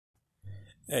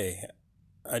Hey,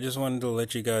 I just wanted to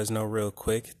let you guys know real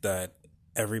quick that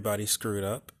Everybody Screwed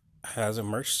Up has a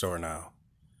merch store now.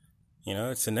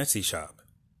 It's an Etsy shop.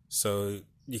 So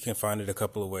you can find it a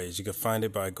couple of ways. You can find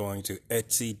it by going to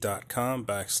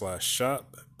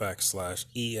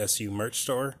etsy.com/shop/ESU merch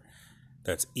store.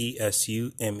 That's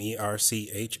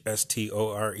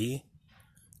ESUMERCHSTORE.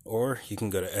 Or you can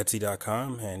go to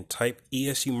etsy.com and type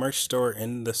ESU merch store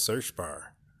in the search bar.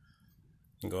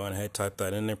 Go ahead, type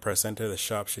that in there, press enter. The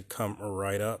shop should come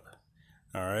right up.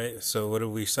 All right. So what are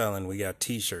we selling? We got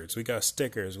t-shirts, we got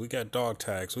stickers, we got dog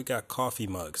tags, we got coffee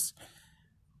mugs.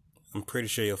 I'm pretty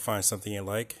sure you'll find something you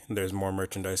like. There's more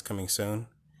merchandise coming soon.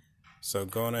 So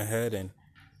go on ahead and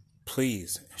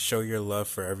please show your love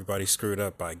for Everybody Screwed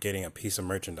Up by getting a piece of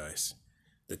merchandise.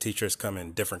 The t-shirts come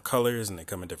in different colors and they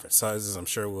come in different sizes. I'm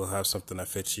sure we'll have something that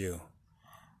fits you.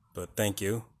 But thank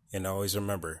you. And always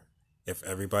remember, if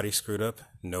everybody screwed up,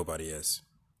 nobody is.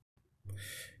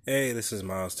 Hey, this is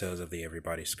Miles Tales of the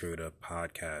Everybody Screwed Up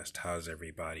podcast. How's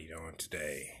everybody doing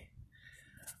today?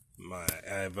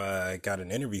 I've got an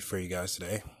interview for you guys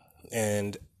today.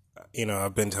 And,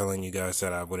 I've been telling you guys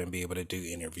that I wouldn't be able to do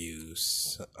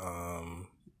interviews,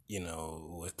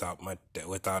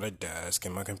 without a desk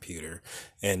and my computer.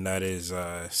 And that is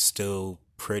still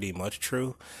pretty much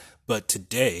true. But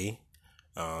today,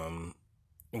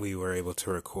 we were able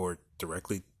to record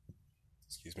directly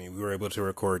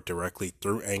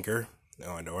through Anchor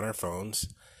on our phones.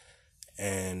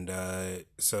 And I've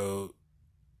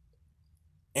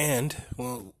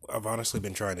honestly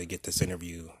been trying to get this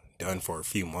interview done for a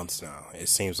few months now. It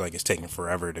seems like it's taking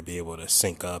forever to be able to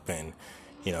sync up and,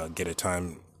 get a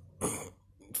time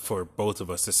for both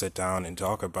of us to sit down and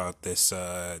talk about this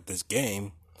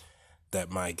game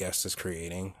that my guest is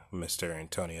creating, Mr.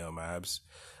 Antonio Mabs.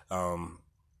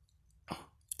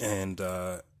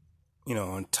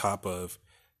 On top of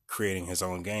creating his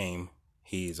own game,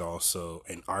 he's also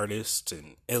an artist,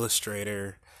 an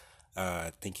illustrator.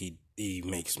 I think he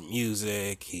makes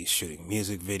music. He's shooting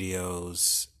music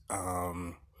videos.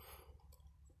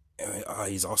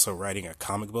 He's also writing a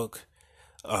comic book.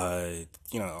 All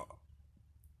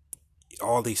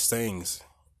these things,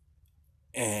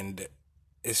 and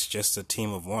it's just a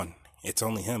team of one. It's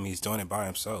only him. He's doing it by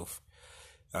himself.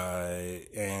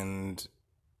 And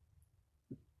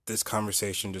this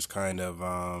conversation just kind of,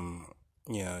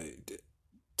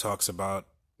 talks about,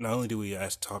 not only do we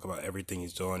talk about everything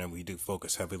he's doing, and we do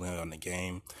focus heavily on the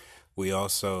game, we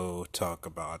also talk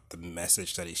about the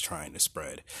message that he's trying to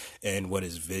spread and what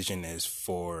his vision is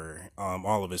for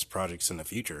all of his projects in the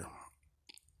future.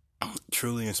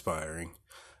 Truly inspiring.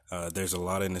 There's a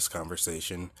lot in this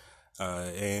conversation.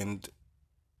 And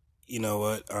you know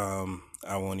what?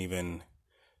 I won't even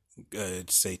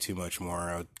say too much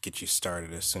more. I'll get you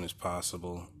started as soon as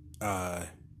possible.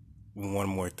 One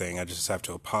more thing, I just have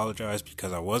to apologize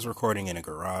because I was recording in a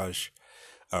garage,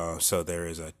 so there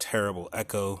is a terrible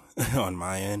echo on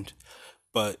my end.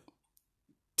 But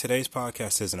today's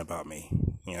podcast isn't about me.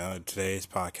 Today's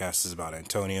podcast is about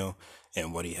Antonio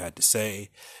and what he had to say,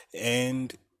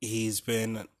 and he's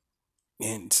been,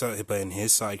 but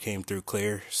his side came through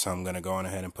clear, so I'm gonna go on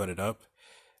ahead and put it up.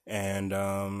 And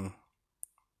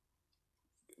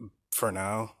for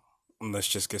now, let's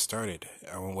just get started.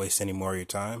 I won't waste any more of your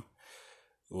time.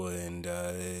 And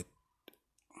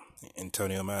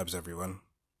Antonio Mabs, everyone.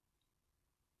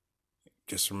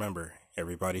 Just remember,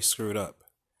 everybody screwed up.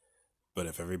 But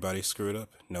if everybody screwed up,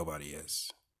 nobody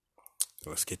is. So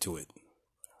let's get to it.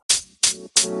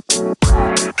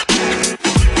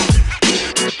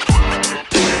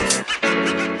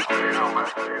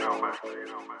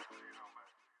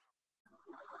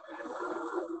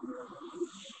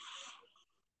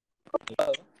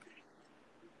 Hello.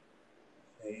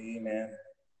 Hey, man.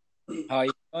 How are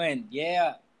you doing?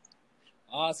 Yeah.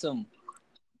 Awesome.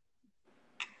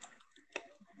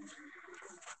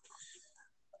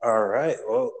 All right.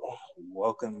 Well,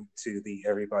 welcome to the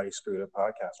Everybody Screwed Up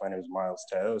podcast. My name is Miles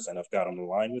Teos, and I've got on the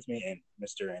line with me and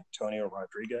Mr. Antonio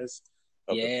Rodriguez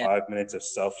of the 5 Minutes of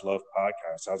Self-Love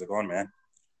podcast. How's it going, man?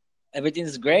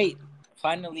 Everything's great.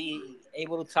 Finally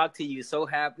able to talk to you. So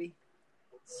happy.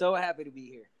 So happy to be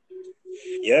here.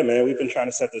 Yeah, man. We've been trying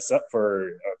to set this up for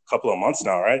a couple of months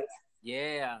now, right?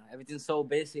 Yeah. Everything's so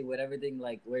busy with everything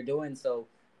like we're doing. So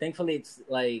thankfully it's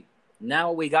like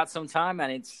now we got some time and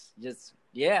it's just,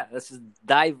 let's just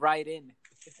dive right in.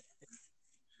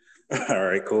 All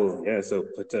right, cool. Yeah. So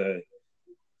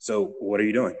what are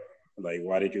you doing? Like,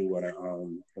 why did you want to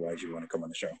come on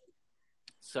the show?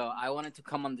 So I wanted to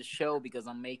come on the show because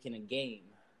I'm making a game.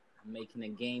 I'm making a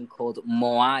game called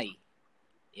Moai.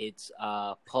 It's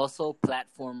a puzzle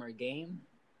platformer game.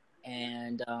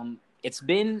 and it's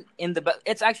been in the.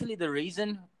 It's actually the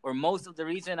reason, or most of the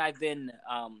reason, I've been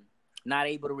not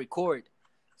able to record.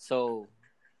 So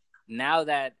now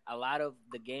that a lot of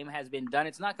the game has been done,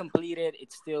 it's not completed.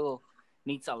 It still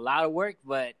needs a lot of work,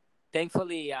 but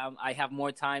thankfully, I have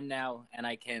more time now, and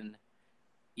I can,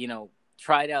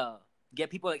 try to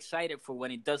get people excited for when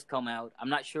it does come out. I'm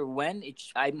not sure when.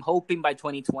 I'm hoping by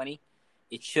 2020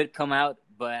 it should come out,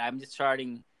 but I'm just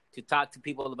starting to talk to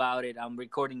people about it. I'm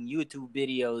recording YouTube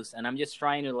videos, and I'm just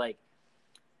trying to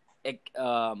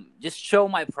just show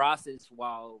my process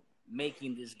while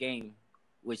making this game,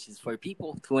 which is for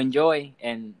people to enjoy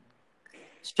and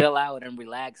chill out and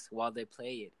relax while they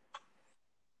play it.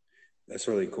 That's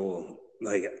really cool.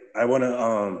 Like, I want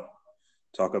to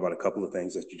talk about a couple of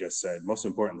things that you just said. Most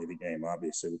importantly, the game.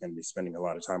 Obviously, we're going to be spending a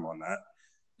lot of time on that.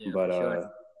 Yeah, But for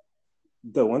sure.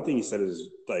 the one thing you said is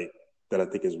like that I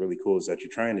think is really cool is that you're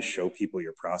trying to show people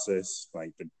your process,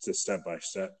 like the step by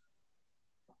step.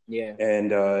 Yeah.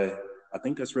 And I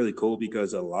think that's really cool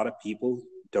because a lot of people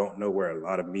don't know where a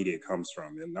lot of media comes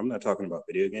from. And I'm not talking about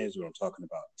video games, but I'm talking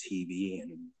about TV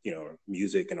and,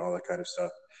 music and all that kind of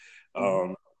stuff.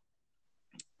 Mhm.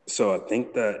 So I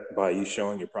think that by you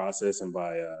showing your process and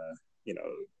by, you know,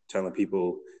 telling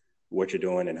people what you're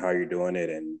doing and how you're doing it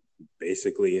and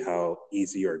basically how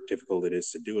easy or difficult it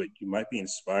is to do it, you might be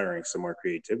inspiring some more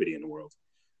creativity in the world,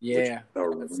 which is Yeah. a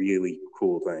really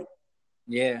cool thing.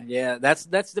 Yeah. That's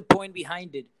the point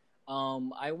behind it.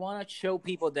 I want to show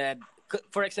people that,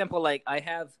 for example, like I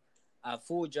have a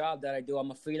full job that I do.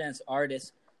 I'm a freelance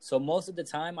artist, so most of the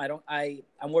time I don't.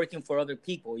 I'm working for other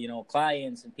people,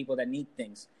 clients and people that need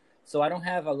things. So I don't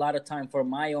have a lot of time for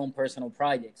my own personal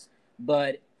projects.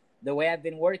 But the way I've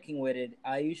been working with it,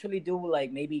 I usually do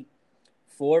like maybe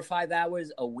 4 or 5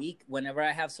 hours a week. Whenever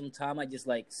I have some time, I just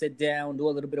like sit down, do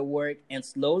a little bit of work, and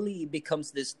slowly it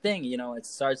becomes this thing. It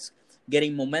starts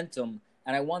getting momentum,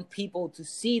 and I want people to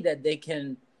see that they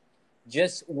can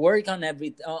just work on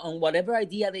on whatever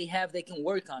idea they have. They can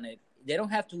work on it. They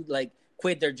don't have to like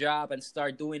quit their job and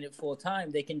start doing it full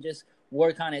time. They can just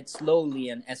work on it slowly,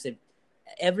 and as if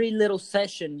every little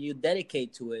session you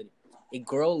dedicate to it, it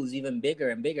grows even bigger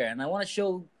and bigger. And I want to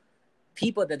show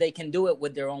people that they can do it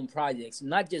with their own projects,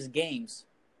 not just games.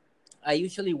 I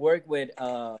usually work with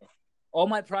all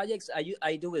my projects.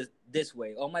 I do it this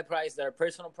way. All my projects that are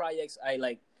personal projects, I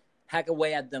like hack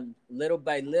away at them little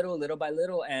by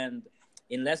little, and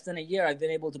in less than a year, I've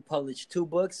been able to publish 2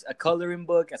 books: a coloring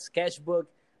book, a sketch book.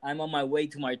 I'm on my way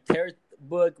to my third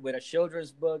book with a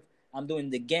children's book. I'm doing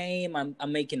the game.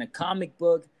 I'm making a comic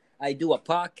book. I do a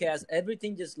podcast.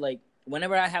 Everything just like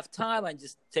whenever I have time, I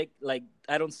just take like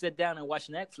I don't sit down and watch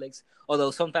Netflix,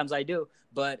 although sometimes I do,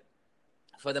 but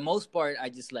for the most part, I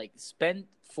just like spend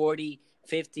 40,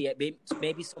 50,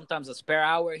 maybe sometimes a spare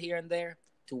hour here and there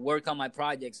to work on my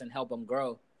projects and help them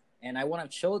grow. And I want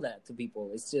to show that to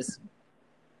people. It's just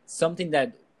something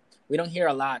that we don't hear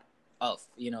a lot of,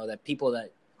 that people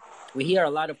that we hear a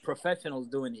lot of professionals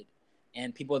doing it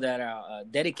and people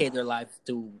that dedicate their life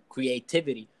to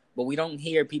creativity, but we don't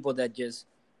hear people that just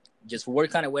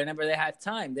work on it whenever they have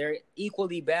time. They're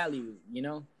equally valued,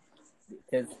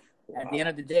 because at the end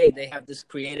of the day, they have this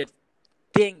creative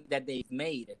thing that they've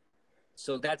made.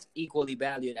 So that's equally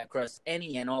valued across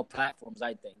any and all platforms,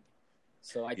 I think.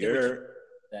 So I think we should You're do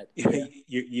that. Yeah.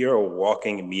 you're a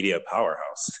walking media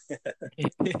powerhouse.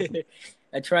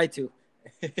 I try to.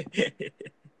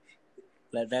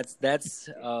 That's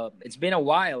it's been a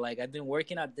while. Like I've been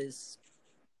working at this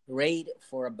rate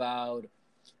for about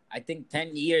I think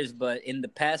 10 years, but in the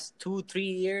past 2 3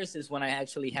 years is when I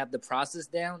actually have the process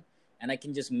down and I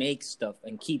can just make stuff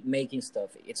and keep making stuff.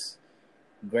 It's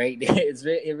great.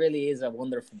 It really is a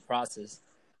wonderful process.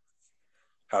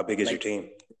 How big is your Like team?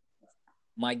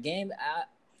 my game,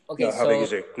 okay, No, how big so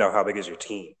is your no? How big is your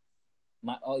team?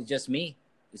 it's just me.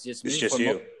 It's just It's me just for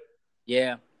you.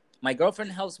 yeah. My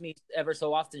girlfriend helps me ever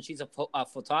so often. She's a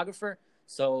photographer,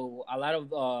 so a lot of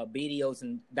videos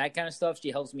and that kind of stuff she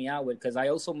helps me out with because I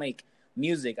also make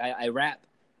music. I rap,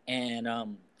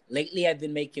 and lately I've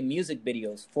been making music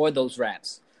videos for those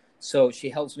raps. So she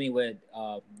helps me with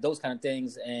those kind of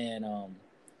things, and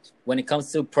when it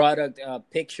comes to product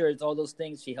pictures, all those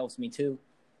things, she helps me too.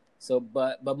 So,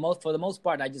 but most for the most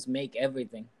part, I just make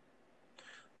everything.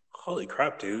 Holy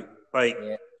crap, dude! Like,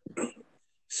 Yeah,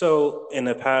 so in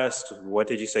the past, what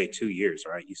did you say? 2 years,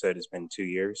 right? You said it's been 2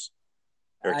 years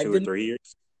or I've two or been 3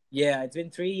 years. yeah, it's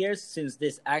been 3 years since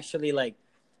this actually like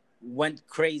went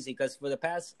crazy because for the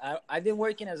past I've been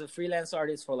working as a freelance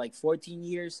artist for like 14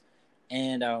 years,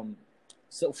 and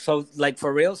so like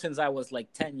for real since I was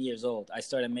like 10 years old I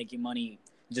started making money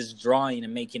just drawing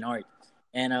and making art,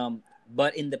 and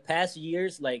But in the past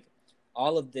years, like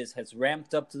all of this has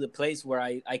ramped up to the place where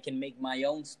I can make my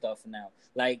own stuff now.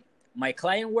 Like my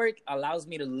client work allows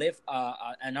me to live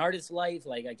an artist life.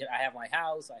 Like I have my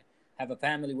house, I have a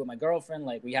family with my girlfriend,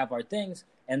 like we have our things,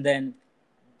 and then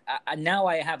now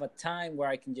I have a time where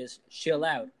I can just chill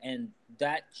out, and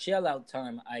that chill out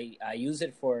time I use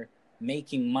it for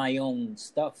making my own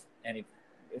stuff, and it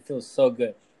feels so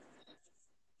good.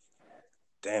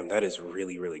 Damn, that is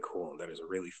really, really cool. That is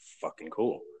really fucking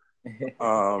cool.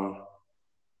 Um,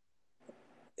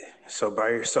 so by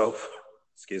yourself,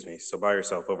 excuse me. So by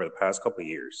yourself over the past couple of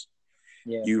years,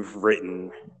 Yeah, you've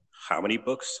written how many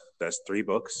books? That's three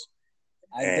books.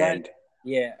 I've done. And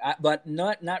Yeah, but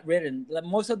not written. Like,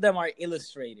 most of them are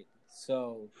illustrated.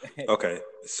 So okay,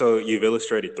 so you've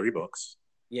illustrated three books,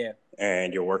 yeah,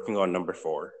 and you're working on number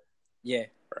four, yeah,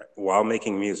 right, while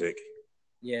making music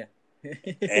yeah,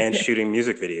 and shooting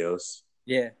music videos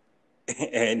yeah,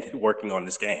 and working on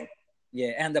this game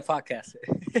yeah, and the podcast.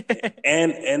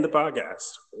 and the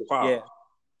podcast. Wow.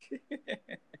 Yeah,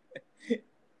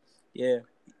 yeah,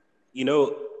 You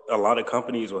know, a lot of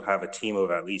companies will have a team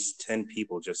of at least 10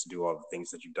 people just to do all the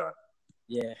things that you've done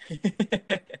yeah,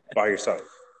 by yourself.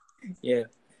 yeah,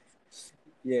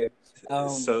 yeah.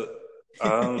 So,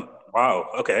 wow.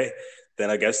 Okay. Then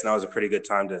I guess now is a pretty good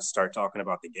time to start talking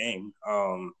about the game.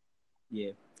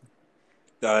 Yeah,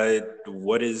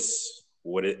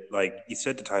 What it like? You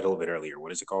said the title of it earlier.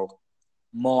 What is it called?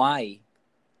 Moai.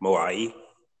 Moai.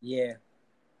 Yeah.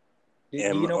 Do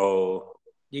M you know? O.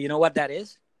 Do you know what that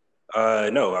is?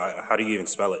 No. How do you even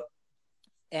spell it?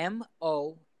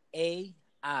 Moai.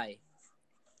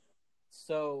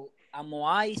 So a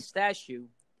Moai statue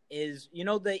is,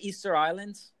 the Easter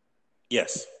Islands.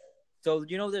 Yes. So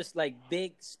there's like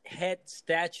big head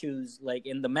statues like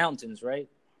in the mountains, right?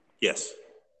 Yes.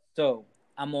 So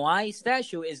a Moai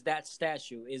statue is that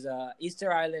statue is a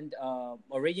Easter Island,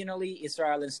 originally Easter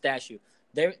Island statue.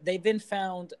 They've been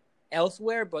found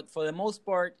elsewhere, but for the most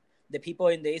part, the people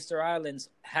in the Easter Islands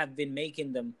have been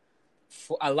making them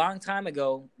for a long time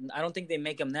ago. I don't think they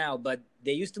make them now, but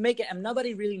they used to make it, and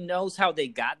nobody really knows how they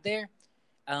got there.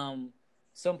 Um,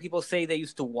 some people say they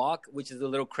used to walk, which is a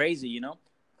little crazy,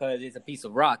 because it's a piece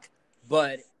of rock.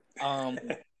 But um,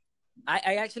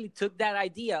 I actually took that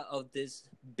idea of this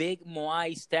big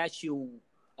Moai statue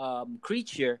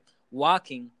creature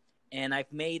walking, and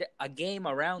I've made a game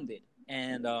around it.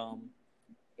 And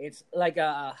it's like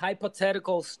a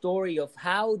hypothetical story of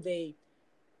how they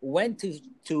went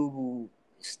to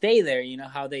stay there.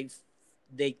 How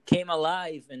they came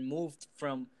alive and moved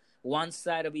from one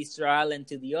side of Easter Island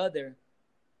to the other,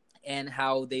 and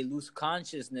how they lose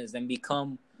consciousness and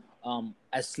become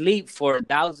asleep for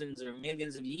thousands or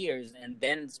millions of years, and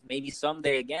then maybe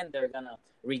someday again they're gonna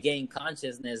regain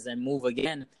consciousness and move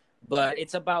again. But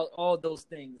it's about all those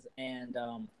things, and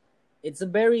it's a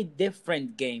very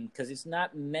different game because it's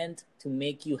not meant to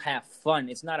make you have fun.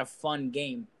 It's not a fun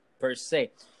game per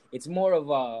se. It's more of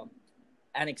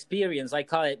an experience. I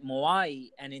call it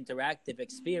Moai, an interactive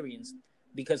experience,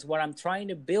 because what I'm trying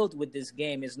to build with this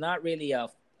game is not really a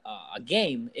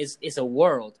game. It's a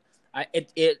world.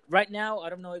 It right now. I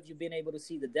don't know if you've been able to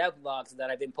see the devlogs that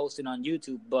I've been posting on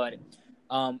YouTube, but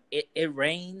it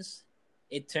rains.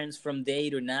 It turns from day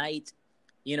to night.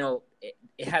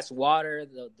 It has water.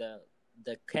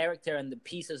 The character and the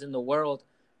pieces in the world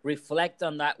reflect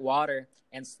on that water,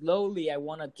 and slowly I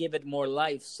want to give it more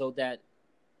life so that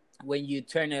when you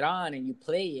turn it on and you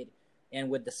play it, and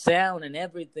with the sound and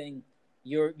everything,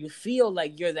 you feel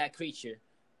like you're that creature.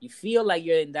 You feel like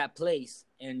you're in that place,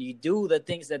 and you do the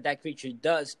things that creature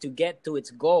does to get to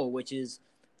its goal, which is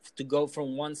to go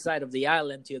from one side of the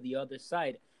island to the other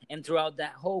side. And throughout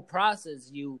that whole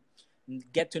process, you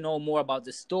get to know more about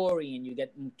the story, and you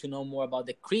get to know more about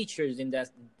the creatures in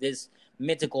this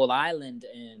mythical island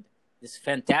and this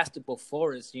fantastical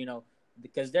forest.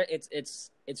 Because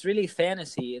it's really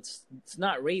fantasy. It's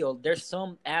not real. There's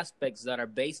some aspects that are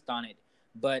based on it,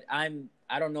 but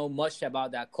I don't know much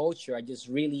about that culture. I just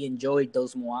really enjoyed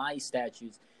those Moai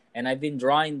statues, and I've been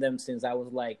drawing them since I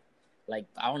was like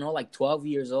I don't know, like 12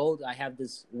 years old. I have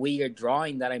this weird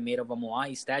drawing that I made of a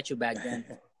Moai statue back then.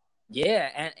 Yeah,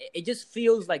 and it just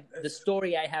feels like the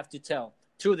story I have to tell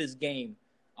through this game,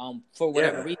 for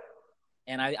whatever Yeah. reason.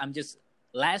 And I'm just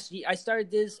last year I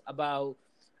started this about,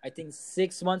 I think,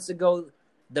 6 months ago.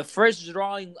 The first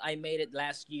drawing I made it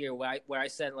last year, where I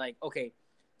said like, okay,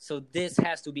 so this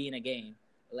has to be in a game.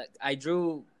 Like I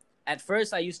drew at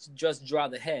first, I used to just draw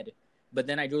the head, but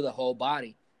then I drew the whole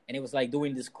body, and it was like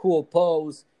doing this cool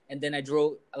pose. And then I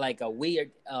drew like a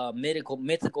weird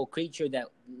mythical creature that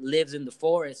lives in the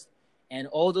forest, and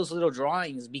all those little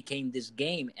drawings became this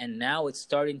game, and now it's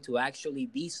starting to actually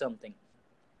be something.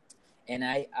 And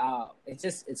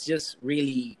it's just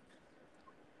really,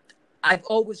 I've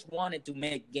always wanted to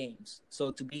make games.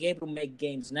 So to be able to make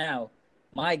games now,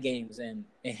 my games, and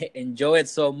enjoy it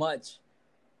so much,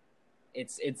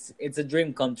 it's a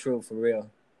dream come true for real.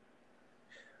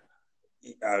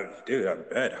 Dude, I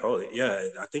bet. Holy, yeah.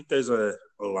 I think there's a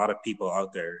lot of people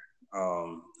out there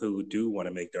who do want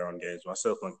to make their own games,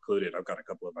 myself included. I've got a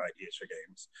couple of ideas for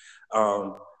games.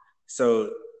 Um,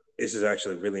 so this is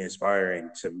actually really inspiring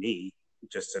to me,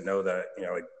 just to know that,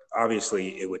 like,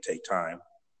 obviously it would take time,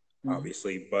 Mm-hmm.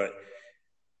 obviously, but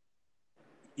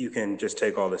you can just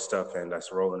take all this stuff and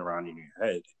that's rolling around in your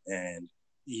head, and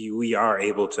we are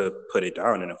able to put it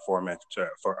down in a format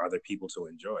for other people to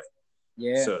enjoy.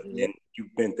 Yeah, So, yeah, and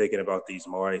you've been thinking about these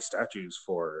Moai statues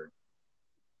for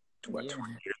what, yeah,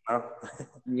 20 years now?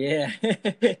 yeah.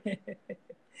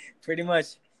 Pretty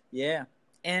much, yeah.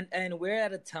 And we're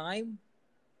at a time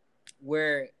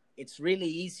where it's really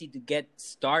easy to get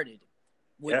started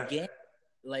with Yeah, games.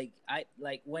 Like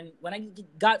when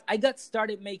I got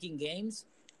started making games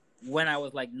when I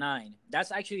was like 9.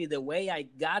 That's actually the way I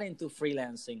got into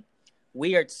freelancing.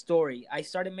 Weird story. I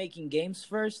started making games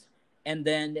first, and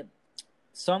then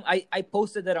I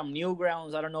posted that on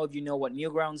Newgrounds. I don't know if you know what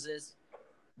Newgrounds is,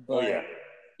 oh yeah, but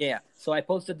yeah. So I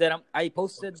posted them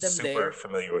super there.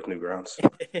 familiar with Newgrounds.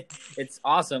 It's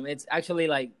awesome. It's actually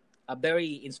like a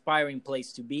very inspiring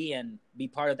place to be, and be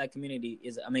part of that community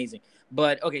is amazing.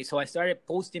 But okay, so I started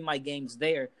posting my games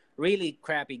there, really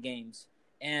crappy games,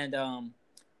 and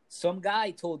some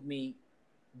guy told me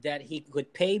that he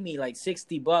could pay me like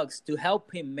 $60 to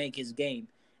help him make his game,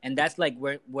 and that's like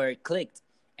where it clicked.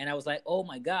 And I was like, oh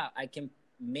my god, I can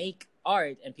make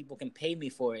art and people can pay me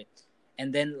for it.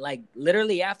 And then like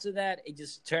literally after that, it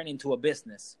just turned into a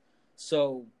business.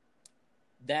 So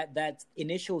that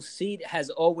initial seed has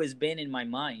always been in my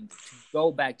mind to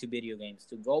go back to video games,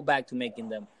 to go back to making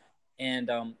them. And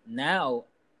now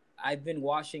I've been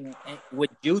watching with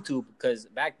YouTube, because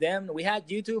back then we had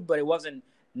YouTube, but it wasn't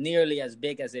nearly as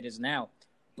big as it is now.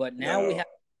 But now we No, have,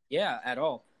 yeah, at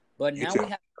all. But now YouTube we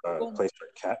have a people. place for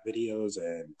cat videos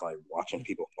and like watching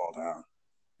people fall down.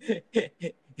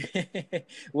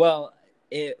 Well,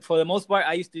 for the most part,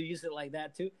 I used to use it like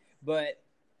that too. But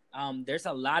there's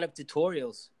a lot of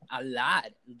tutorials, a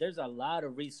lot. There's a lot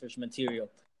of research material.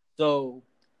 So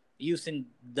using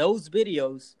those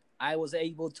videos, I was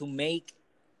able to make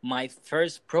my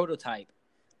first prototype,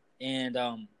 and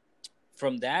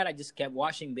from that, I just kept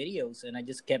watching videos, and I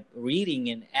just kept reading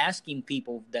and asking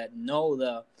people that know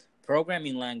the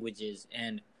programming languages,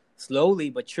 and slowly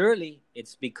but surely,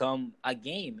 it's become a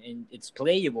game and it's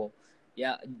playable.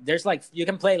 Yeah, there's like you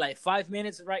can play like 5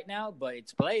 minutes right now, but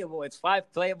it's playable. It's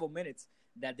 5 playable minutes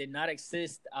that did not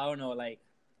exist. I don't know, like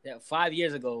 5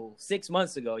 years ago, 6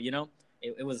 months ago.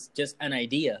 It was just an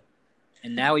idea,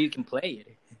 and now you can play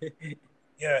it.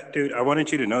 Yeah, dude, I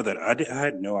wanted you to know that I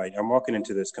had no idea. I'm walking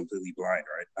into this completely blind,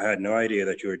 right? I had no idea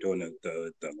that you were doing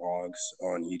the logs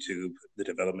on YouTube, the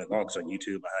development logs on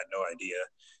YouTube. I had no idea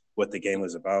what the game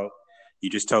was about.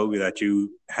 You just told me that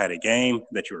you had a game,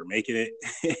 that you were making it,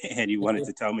 and you wanted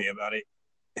to tell me about it.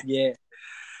 Yeah.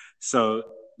 So,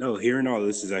 no, hearing all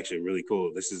this is actually really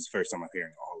cool. This is the first time I'm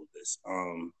hearing all of this.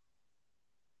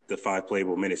 The 5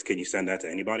 playable minutes, can you send that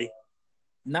to anybody?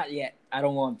 Not yet. I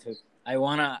don't want to. I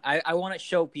wanna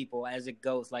show people as it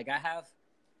goes. Like I have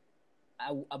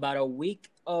about a week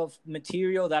of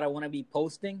material that I want to be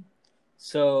posting.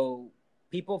 So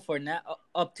people, for now,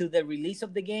 up to the release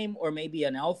of the game or maybe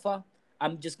an alpha,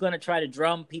 I'm just gonna try to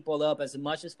drum people up as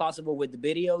much as possible with the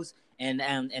videos,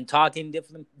 and talk in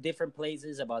different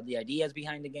places about the ideas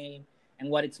behind the game and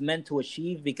what it's meant to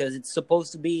achieve, because it's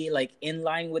supposed to be like in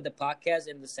line with the podcast,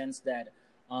 in the sense that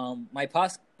my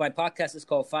podcast is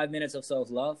called 5 Minutes of Self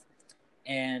Love,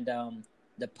 and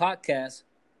the podcast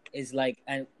is like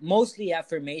mostly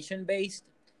affirmation based.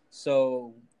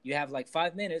 So you have like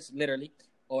 5 minutes, literally,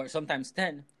 or sometimes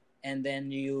 10, and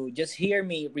then you just hear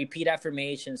me repeat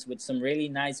affirmations with some really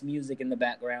nice music in the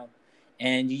background,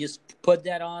 and you just put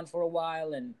that on for a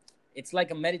while, and it's like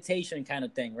a meditation kind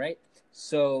of thing, right?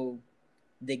 So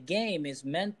the game is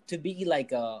meant to be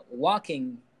like a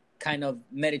walking kind of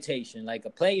meditation, like a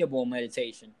playable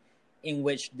meditation, in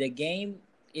which the game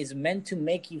is meant to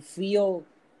make you feel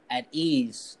at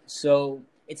ease. So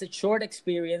it's a short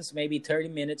experience, maybe 30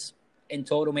 minutes in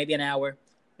total, maybe an hour.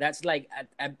 That's like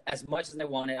as much as I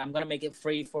want it. I'm gonna make it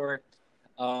free for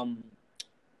um,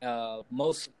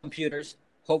 most computers.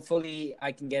 Hopefully,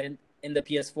 I can get in the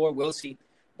PS4. We'll see.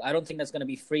 I don't think that's gonna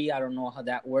be free. I don't know how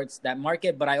that works, that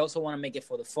market. But I also want to make it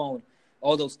for the phone.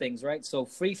 all those things, right? So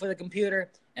free for the computer,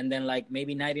 and then like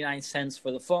maybe 99 cents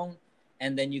for the phone,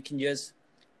 and then you can just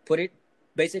put it.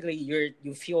 Basically,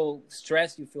 you feel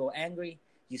stressed, you feel angry,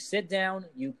 you sit down,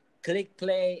 you click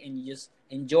play, and you just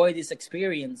enjoy this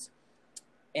experience.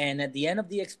 And at the end of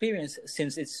the experience,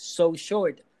 since it's so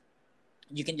short,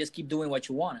 you can just keep doing what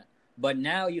you want. But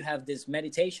now you have this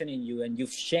meditation in you, and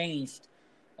you've changed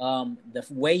the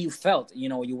way you felt. You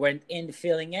know, you weren't in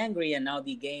feeling angry, and now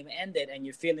the game ended, and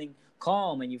you're feeling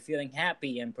calm, and you're feeling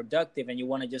happy and productive, and you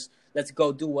want to just let's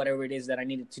go do whatever it is that I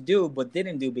needed to do, but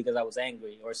didn't do because I was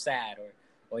angry or sad or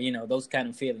you know those kind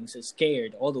of feelings, or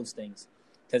scared, all those things.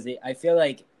 Because I feel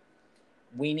like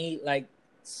we need like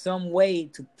some way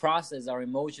to process our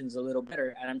emotions a little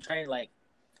better, and I'm trying to like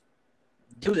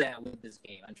do that with this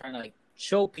game. I'm trying to like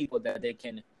show people that they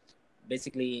can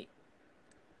basically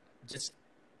just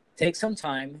take some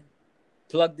time,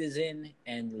 plug this in,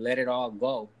 and let it all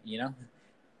go. You know?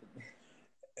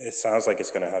 It sounds like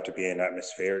it's going to have to be an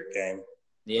atmospheric game. Like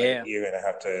Yeah. you're going to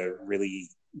have to really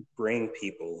bring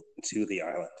people to the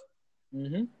island.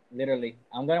 Mm-hmm. Literally,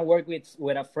 I'm gonna work with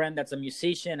a friend that's a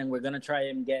musician, and we're gonna try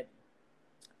and get.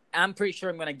 I'm pretty sure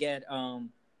I'm gonna get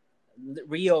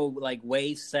real like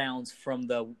wave sounds from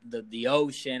the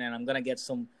ocean, and I'm gonna get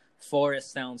some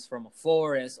forest sounds from a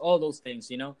forest, all those things,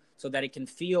 you know, so that it can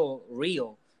feel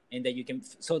real, and that you can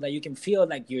so that you can feel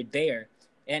like you're there.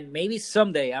 And maybe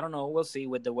someday, I don't know, we'll see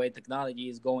with the way technology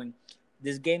is going,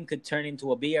 this game could turn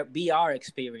into a VR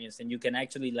experience, and you can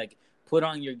actually like put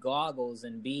on your goggles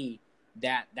and be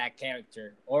that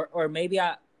character. Or maybe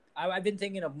I've been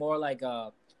thinking of more like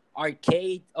a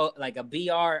arcade, like a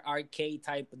VR arcade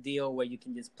type of deal where you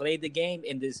can just play the game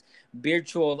in this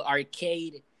virtual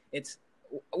arcade. It's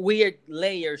weird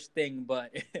layers thing,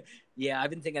 but yeah, I've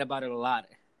been thinking about it a lot.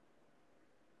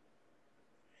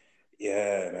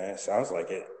 Yeah, man. Sounds like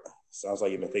it. Sounds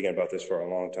like you've been thinking about this for a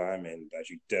long time, and that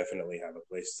you definitely have a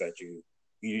place that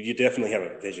you definitely have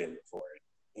a vision for it.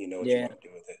 You know what you Yeah. want to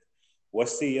do with it.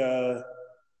 What's the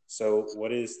so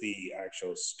what is the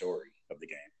actual story of the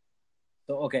game?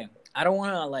 So okay, I don't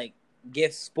want to like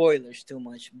give spoilers too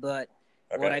much, but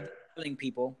what Okay. I've been telling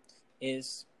people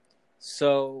is,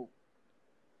 so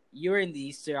you're in the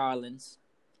Easter Islands,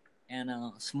 and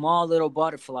a small little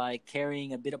butterfly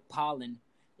carrying a bit of pollen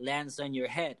lands on your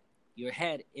head. Your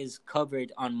head is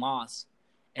covered on moss,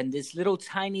 and this little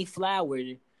tiny flower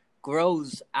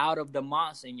grows out of the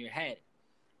moss in your head.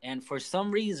 And for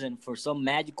some reason, for some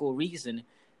magical reason,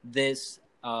 this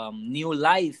new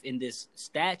life in this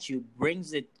statue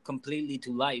brings it completely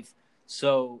to life.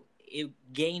 So it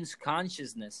gains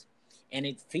consciousness, and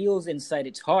it feels inside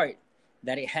its heart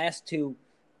that it has to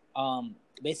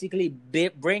basically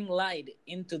bring light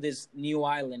into this new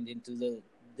island, into the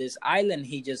this island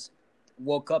he just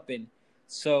woke up in.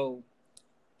 So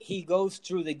he goes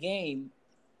through the game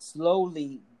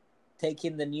slowly,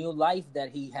 taking the new life that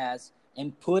he has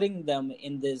and putting them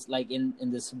in this like in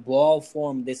this ball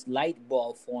form, this light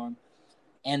ball form,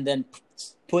 and then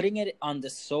putting it on the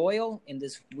soil in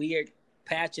this weird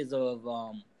patches of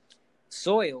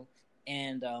soil,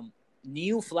 and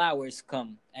new flowers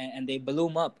come, and they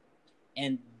bloom up,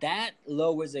 and that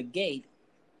lowers a gate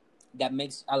that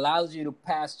makes allows you to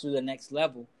pass to the next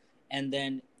level, and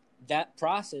then that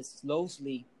process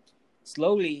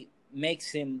slowly makes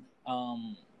him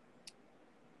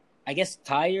I guess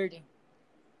tired,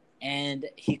 and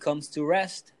he comes to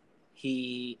rest.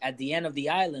 He at the end of the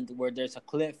island where there's a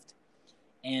cliff,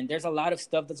 and there's a lot of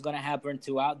stuff that's gonna happen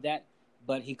throughout that.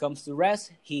 But he comes to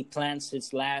rest. He plants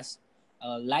his last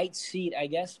light seed, I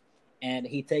guess, and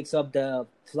he takes up the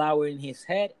flower in his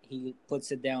head. He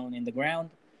puts it down in the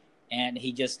ground, and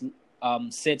he just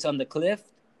sits on the cliff.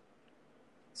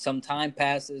 Some time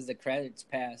passes, the credits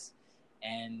pass,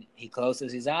 and he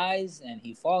closes his eyes and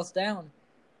he falls down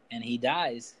and he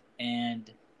dies. And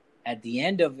at the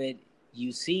end of it,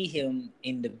 you see him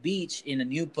in the beach in a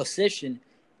new position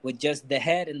with just the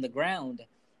head in the ground,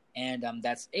 and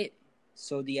that's it.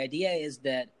 So the idea is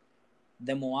that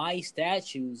the Moai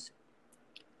statues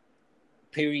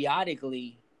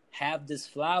periodically have this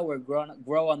flower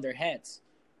grow on their heads,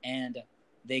 and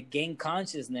they gain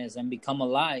consciousness and become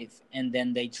alive, and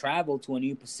then they travel to a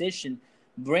new position,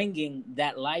 bringing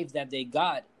that life that they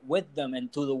got with them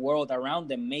into the world around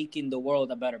them, making the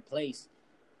world a better place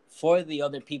for the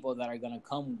other people that are going to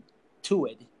come to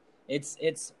it.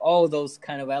 It's all those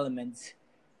kind of elements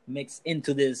mixed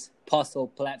into this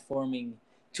puzzle platforming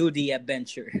 2D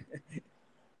adventure.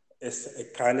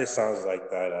 It kind of sounds like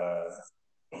that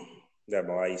that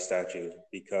Moai statue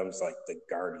becomes like the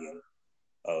guardian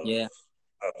of Yeah,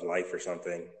 life or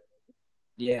something.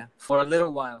 yeah, for a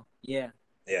little while. Yeah,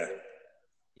 Yeah.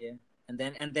 yeah.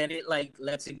 and then it like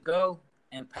lets it go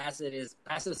and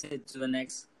passes it to the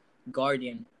next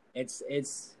guardian. It's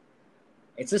it's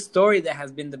it's a story that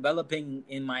has been developing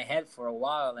in my head for a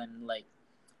while, and like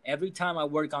every time I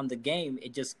work on the game,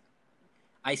 it just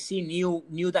I see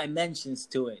new dimensions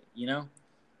to it,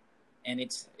 and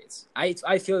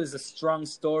I feel it's a strong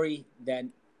story that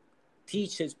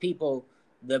teaches people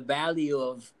the value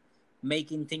of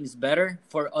making things better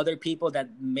for other people that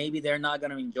maybe they're not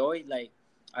gonna enjoy. Like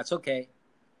that's okay.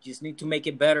 You just need to make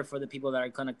it better for the people that are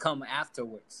gonna come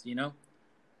afterwards.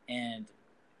 And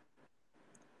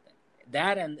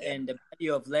that Yeah. and the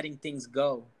value of letting things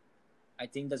go, I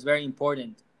think that's very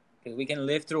important because we can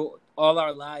live through all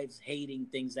our lives hating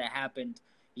things that happened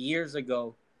years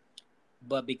ago,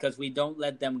 but because we don't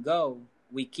let them go,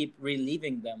 we keep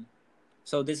reliving them.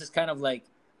 So this is kind of like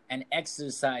an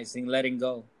exercise in letting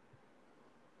go.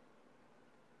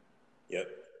 Yep.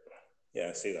 Yeah,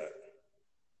 I see that.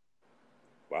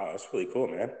 Wow, that's really cool,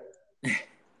 man.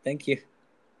 Thank you.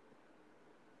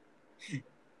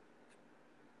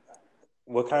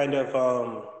 What kind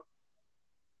of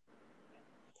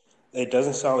it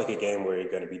doesn't sound like a game where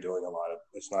you're going to be doing a lot of.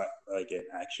 It's not like an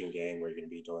action game where you're going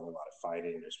to be doing a lot of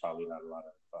fighting. There's probably not a lot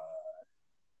of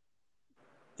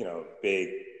big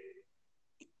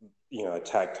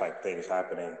attack type things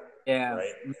happening, Yeah.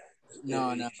 right? No,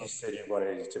 You no. just said you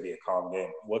wanted it to be a calm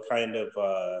game. What kind of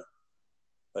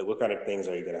things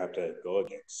are you going to have to go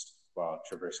against while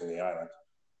traversing the island?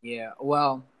 Yeah.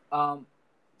 Well,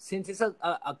 since it's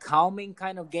a calming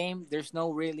kind of game, there's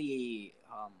no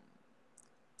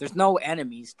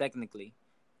enemies technically.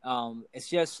 It's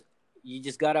just you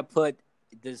just gotta put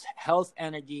this health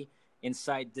energy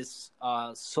inside this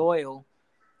soil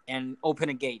and open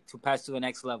a gate to pass to the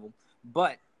next level.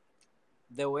 But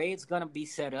the way it's gonna be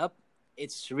set up,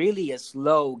 it's really a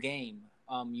slow game.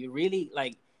 You really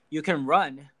like you can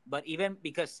run, but even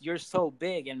because you're so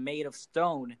big and made of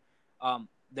stone,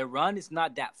 the run is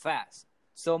not that fast.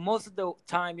 So most of the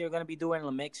time, you're gonna be doing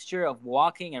a mixture of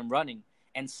walking and running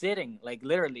and sitting. Like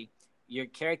literally, your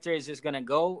character is just gonna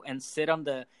go and sit on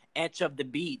the edge of the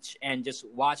beach and just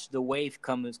watch the wave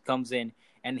comes in,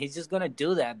 and he's just gonna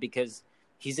do that because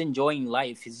he's enjoying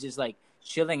life. He's just like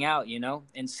chilling out,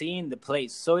 and seeing the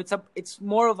place. So it's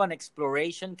more of an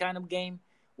exploration kind of game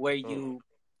where Mm. you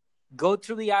go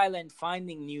through the island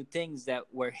finding new things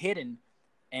that were hidden,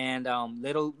 and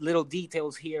little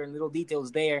details here and little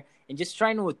details there, and just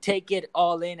trying to take it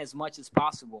all in as much as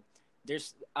possible.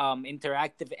 There's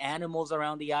interactive animals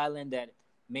around the island that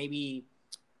maybe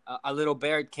a little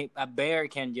a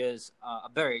bird,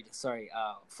 sorry,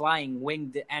 flying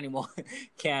winged animal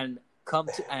can come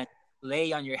to and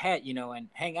lay on your head, and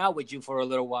hang out with you for a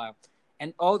little while.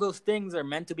 And all those things are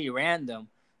meant to be random.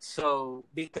 So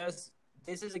because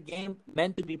this is a game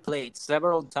meant to be played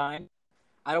several times,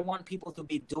 I don't want people to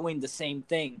be doing the same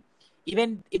thing.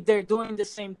 Even if they're doing the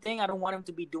same thing, I don't want them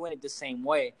to be doing it the same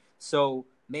way. So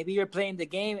maybe you're playing the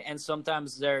game, and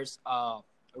sometimes there's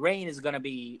rain is gonna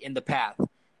be in the path,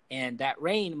 and that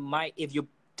rain might, if you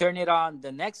turn it on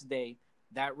the next day,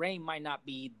 that rain might not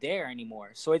be there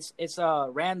anymore. So it's a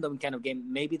random kind of game.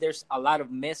 Maybe there's a lot of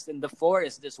mist in the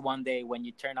forest this one day when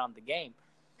you turn on the game,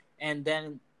 and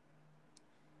then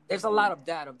there's a lot of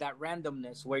that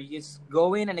randomness where you just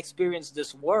go in and experience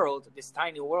this world, this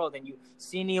tiny world, and you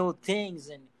see new things,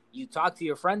 and you talk to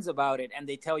your friends about it, and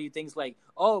they tell you things like,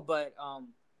 "Oh, but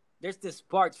there's this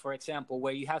part, for example,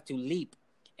 where you have to leap,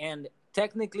 and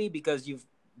technically, because you've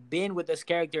been with this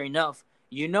character enough,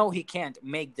 you know he can't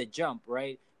make the jump,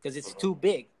 right? Because it's too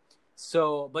big.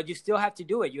 So, but you still have to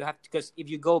do it. You have to, because if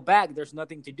you go back, there's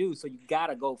nothing to do. So you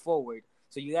gotta go forward.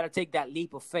 So you gotta take that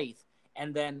leap of faith,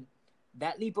 and then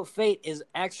that leap of faith is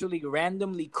actually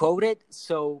randomly coded.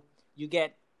 So you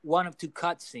get one of two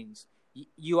cutscenes.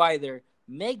 You either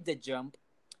make the jump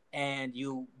and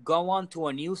you go on to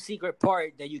a new secret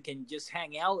part that you can just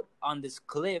hang out on this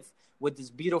cliff with this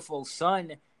beautiful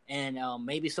sun and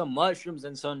maybe some mushrooms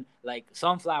and some like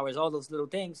sunflowers, all those little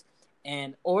things,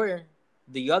 and or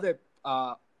the other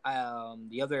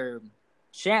the other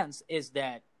chance is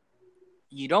that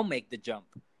you don't make the jump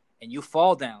and you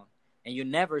fall down and you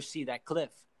never see that cliff.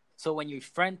 So when your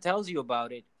friend tells you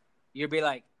about it, you'll be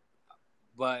like,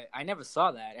 but I never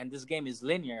saw that. And this game is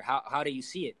linear. How do you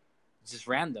see it? It's just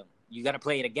random. You got to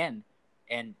play it again.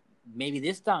 And maybe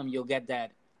this time you'll get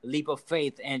that leap of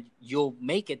faith and you'll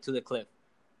make it to the cliff.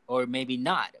 Or maybe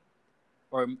not.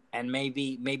 And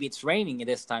maybe it's raining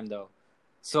this time though.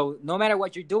 So no matter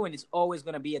what you're doing, it's always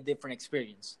going to be a different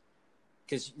experience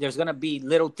because there's going to be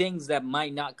little things that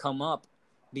might not come up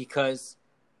because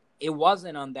it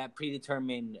wasn't on that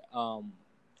predetermined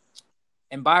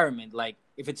environment. Like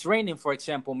if it's raining, for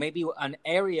example, maybe an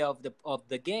area of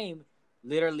the game,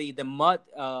 literally the mud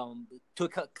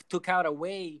took out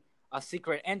away a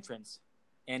secret entrance,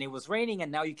 and it was raining,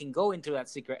 and now you can go into that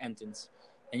secret entrance,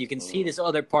 and you can see this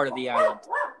other part of the island.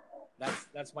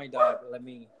 That's my dog. Let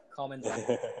me comment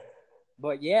that.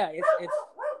 But yeah,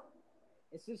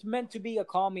 it's just meant to be a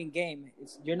calming game.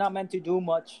 You're not meant to do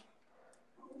much.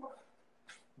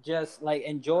 Just like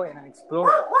enjoy and explore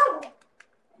it.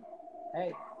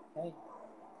 Hey, hey.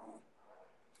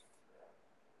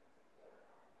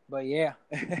 But yeah,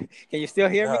 can you still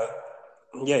hear me?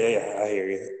 Yeah. I hear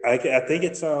you. I think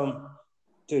it's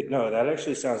dude. No, that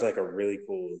actually sounds like a really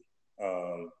cool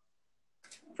um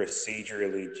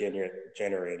procedurally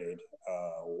generated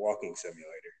walking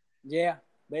simulator. Yeah,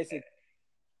 basically.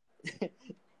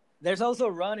 There's also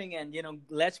running and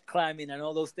ledge climbing and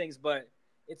all those things, but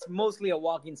it's mostly a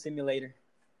walking simulator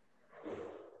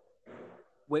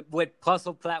with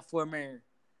puzzle platformer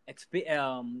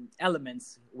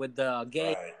elements with the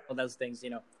game, Right. all those things.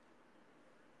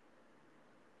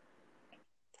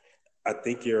 I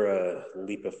think your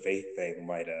leap of faith thing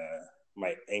might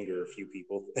anger a few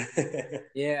people.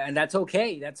 Yeah, and that's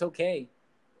okay. That's okay.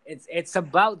 It's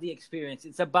about the experience.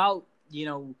 It's about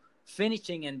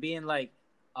finishing and being like,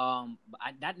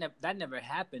 that never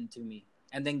happened to me,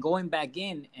 and then going back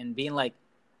in and being like,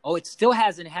 oh, it still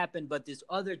hasn't happened, but this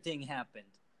other thing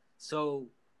happened. So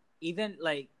even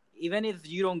if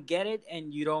you don't get it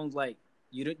and you don't like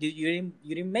you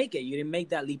didn't make it, you didn't make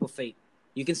that leap of faith.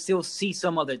 You can still see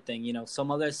some other thing,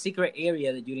 some other secret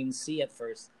area that you didn't see at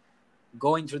first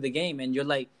going through the game, and you're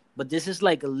like, but this is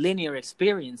like a linear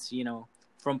experience,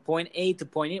 from point A to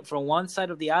point A, from one side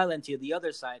of the island to the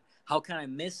other side. How can I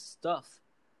miss stuff?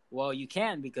 Well, you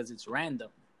can, because it's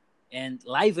random, and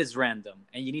life is random,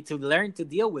 and you need to learn to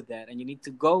deal with that, and you need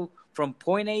to go from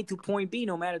point A to point B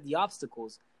no matter the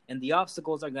obstacles, and the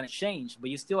obstacles are going to change, but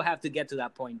you still have to get to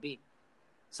that point B.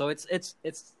 So it's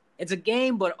a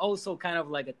game, but also kind of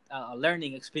like a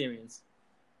learning experience.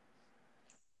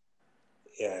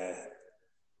 Yeah.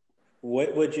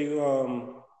 What would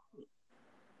you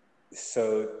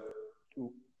so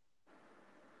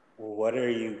what are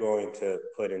you going to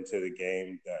put into the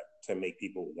game that to make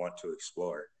people want to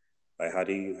explore? Like how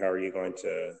are you going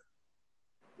to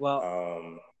Well,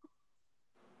 um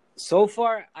so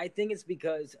far, I think it's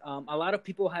because a lot of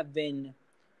people have been.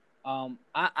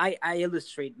 I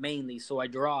illustrate mainly, so I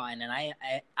draw and then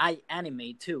I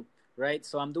animate too, right?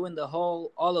 So I'm doing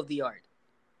all of the art,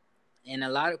 and a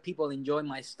lot of people enjoy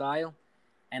my style,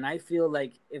 and I feel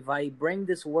like if I bring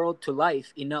this world to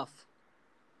life enough,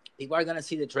 people are gonna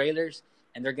see the trailers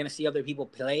and they're gonna see other people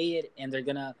play it, and they're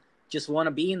gonna just want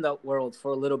to be in that world for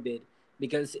a little bit,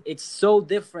 because it's so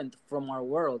different from our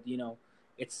world.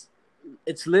 It's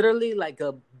it's literally like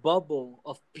a bubble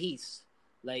of peace.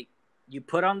 Like, you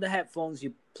put on the headphones,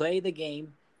 you play the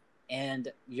game,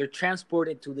 and you're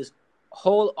transported to this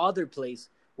whole other place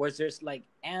where there's like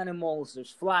animals,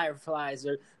 there's fireflies,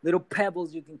 there's little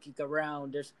pebbles you can kick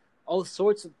around, there's all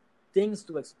sorts of things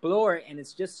to explore, and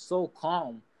it's just so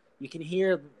calm. You can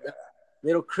hear the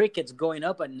little crickets going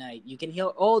up at night. You can hear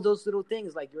all those little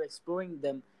things like you're exploring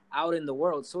them out in the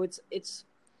world. So it's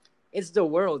the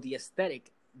world, the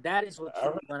aesthetic. That is what I,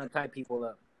 truly gonna tie people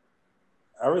up.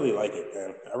 I really like it,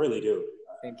 man. I really do.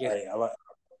 Thank you. I like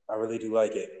I really do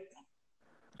like it.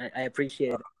 I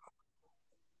appreciate it.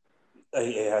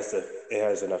 It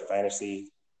has enough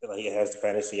fantasy, like it has the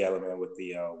fantasy element with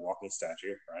the walking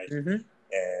statue, right? Mm-hmm.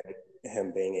 And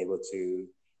him being able to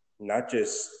not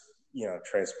just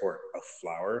transport a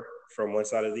flower from one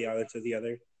side of the island to the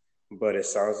other, but it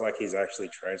sounds like he's actually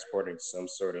transporting some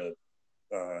sort of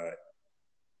uh,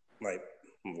 like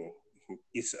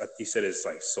you said it's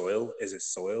like soil. Is it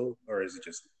soil or is it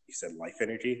just you said life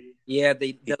energy? Yeah,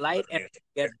 the He's light putting it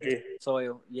gets into into energy. the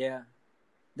soil. Yeah,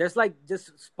 there's like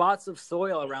just spots of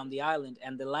soil around the island,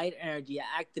 and the light energy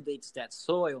activates that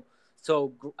soil,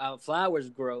 so flowers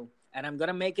grow. And I'm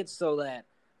gonna make it so that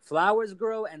flowers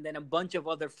grow, and then a bunch of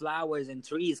other flowers and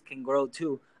trees can grow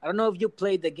too. I don't know if you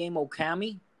played the game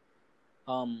Okami.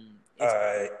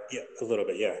 It's Yeah, a little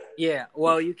bit, yeah. Yeah.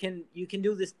 Well, you can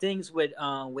do these things with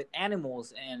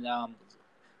animals and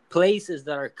places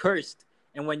that are cursed,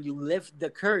 and when you lift the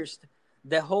cursed,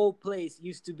 the whole place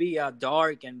used to be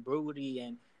dark and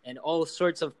broody and all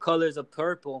sorts of colors of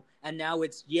purple, and now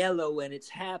it's yellow and it's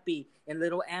happy, and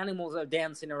little animals are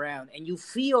dancing around, and you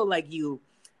feel like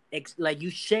like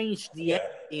you changed the Yeah,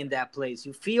 energy in that place.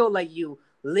 You feel like you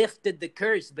lifted the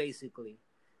curse, basically.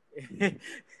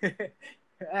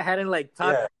 I hadn't like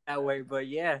talked yeah. that way, but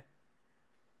yeah.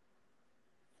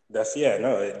 That's yeah,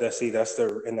 no, that's see, that's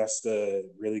the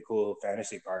really cool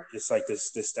fantasy part. It's like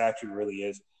this statue really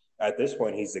is at this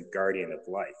point he's the guardian of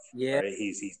life, Yeah, right?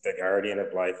 He's the guardian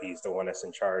of life. He's the one that's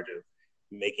in charge of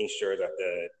making sure that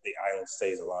the island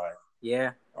stays alive.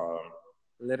 yeah, Um,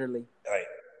 literally. like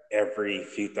every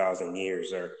few thousand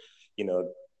years, or you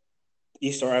know,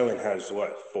 Easter Island has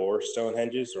what, four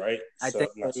Stonehenges, right? I So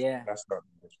think so. Yeah, that's not,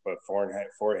 but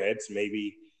four heads.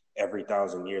 Maybe every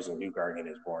thousand years a new guardian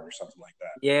is born, or something like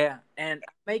that. yeah, and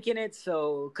I'm making it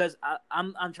so because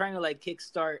I'm trying to like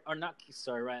kickstart or not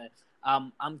kickstart, right?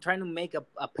 I'm trying to make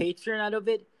a Patreon out of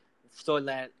it, so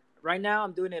that right now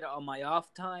I'm doing it on my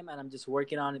off time and I'm just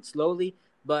working on it slowly.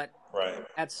 But Right.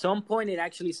 at some point, it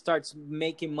actually starts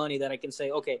making money that I can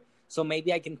say, okay, so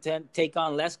maybe I can take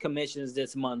on less commissions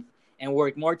this month and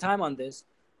work more time on this.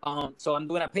 So I'm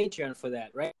doing a Patreon for that,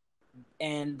 right?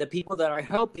 And the people that are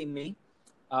helping me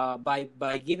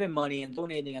by giving money and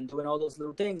donating and doing all those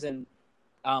little things, and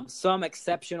some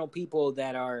exceptional people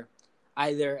that are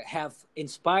either have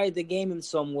inspired the game in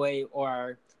some way or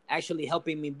are actually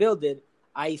helping me build it.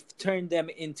 I've turned them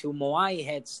into Moai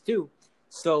heads too,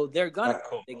 so they're gonna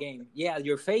Cool. be in the game. Yeah,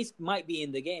 your face might be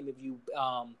in the game if you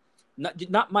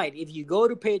not might if you go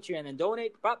to Patreon and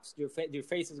donate. Props, your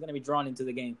face is gonna be drawn into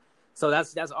the game. So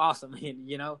that's awesome,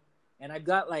 you know. And I've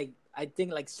got like I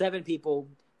think like 7 people,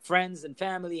 friends and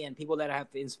family and people that have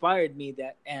inspired me,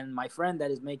 that and my friend that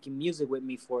is making music with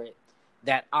me for it,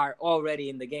 that are already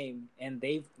in the game, and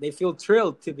they feel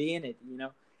thrilled to be in it, you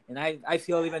know. And I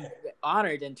feel even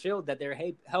honored and thrilled that they're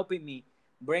helping me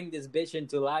bring this bitch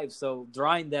into life. So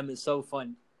drawing them is so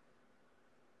fun.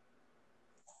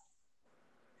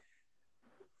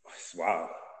 Wow.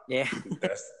 Yeah.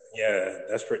 That's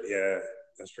that's pretty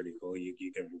that's pretty cool. You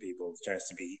giving people a chance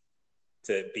to be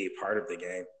a part of the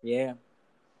game. Yeah.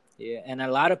 Yeah, and a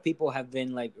lot of people have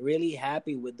been like really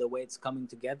happy with the way it's coming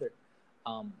together.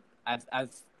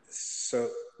 I've So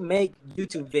made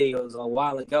YouTube videos a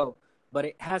while ago, but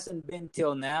it hasn't been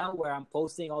till now where I'm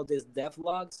posting all these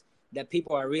devlogs that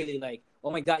people are really like, "Oh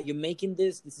my god, you're making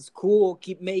this! This is cool.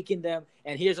 Keep making them."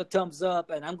 And here's a thumbs up,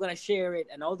 and I'm gonna share it,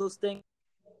 and all those things.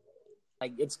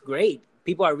 Like it's great.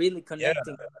 People are really yeah,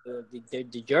 connecting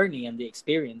the journey and the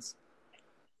experience.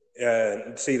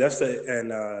 see that's the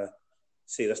and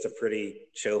see that's the pretty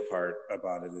chill part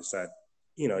about it is that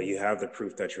you have the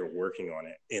proof that you're working on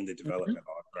it in the Hmm. development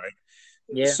log, right?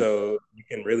 Yeah. So you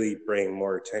can really bring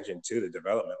more attention to the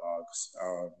development logs. I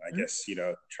Mm-hmm. guess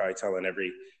try telling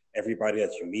everybody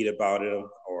that you meet about them,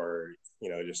 or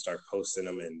just start posting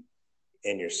them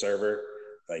in your server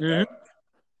like Mm-hmm. that.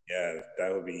 Yeah,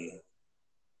 that would be.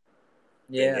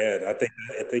 Then Yeah. yeah,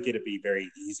 I think it'd be very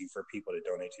easy for people to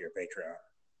donate to your Patreon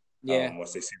Yeah.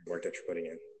 once they see the work that you're putting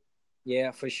in.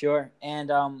 Yeah, for sure.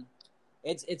 And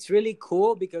it's really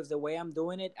cool because the way I'm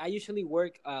doing it, I usually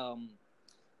work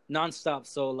nonstop.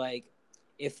 So like,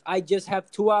 if I just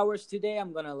have 2 hours today,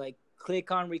 I'm gonna like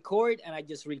click on record and I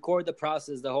just record the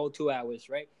process the whole 2 hours,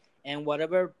 right? And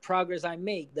whatever progress I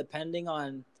make, depending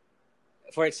on,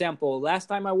 for example, last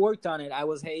time I worked on it, I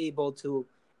was able to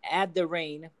add the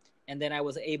rain, and then I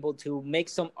was able to make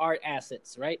some art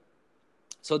assets, right?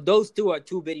 So those two are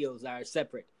two videos that are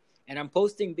separate, and I'm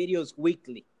posting videos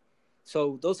weekly.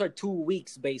 So those are 2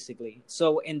 weeks basically.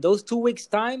 So in those 2 weeks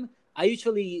time, I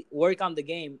usually work on the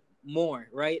game more,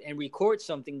 right, and record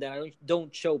something that I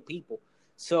don't show people.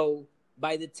 So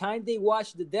by the time they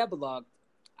watch the devlog,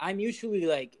 I'm usually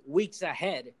like weeks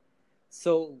ahead.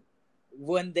 So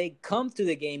when they come to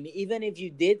the game, even if you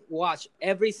did watch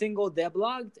every single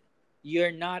devlog,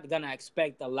 you're not gonna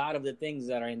expect a lot of the things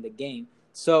that are in the game.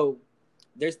 So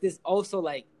there's this also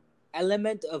like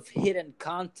element of hidden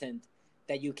content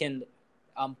that you can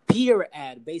peer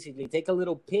ad, basically take a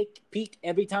little peek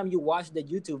every time you watch the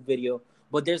YouTube video,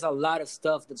 but there's a lot of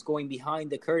stuff that's going behind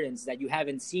the curtains that you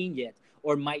haven't seen yet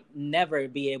or might never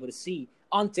be able to see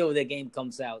until the game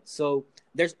comes out. So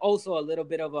there's also a little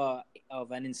bit of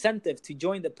an incentive to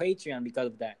join the Patreon because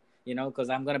of that, you know, because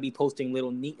I'm gonna be posting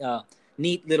little neat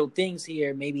little things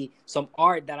here, maybe some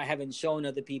art that I haven't shown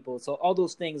other people. So all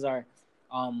those things are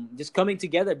just coming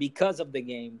together because of the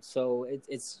game. So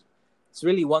it's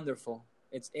really wonderful.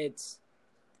 It's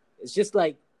just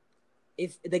like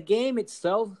if the game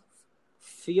itself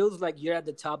feels like you're at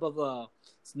the top of a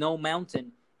snow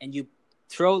mountain and you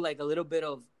throw like a little bit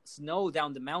of snow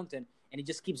down the mountain and it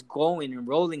just keeps going and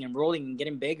rolling and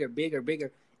getting bigger, bigger,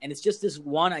 bigger. And it's just this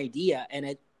one idea.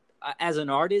 And as an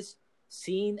artist,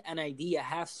 seeing an idea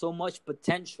have so much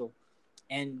potential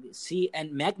and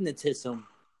magnetism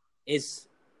is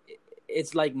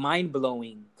it's like mind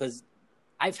blowing because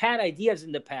I've had ideas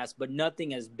in the past, but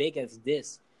nothing as big as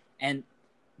this. And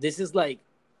this is like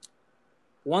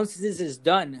once this is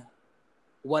done,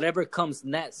 whatever comes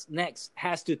next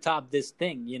has to top this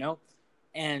thing, you know.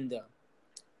 And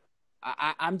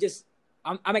I'm just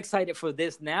I'm excited for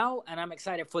this now, and I'm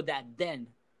excited for that then.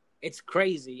 It's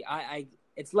crazy.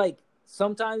 It's like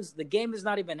sometimes the game is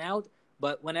not even out,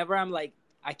 but whenever I'm like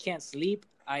I can't sleep,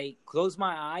 I close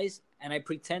my eyes and I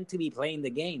pretend to be playing the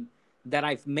game that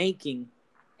I'm making,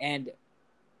 and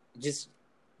just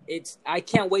it's I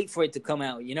can't wait for it to come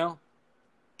out, you know?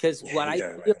 Because what I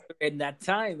Yeah, feel man. in that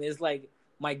time is like,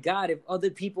 my God, if other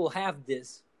people have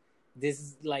this, this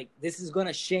is like this is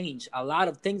gonna change. A lot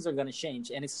of things are gonna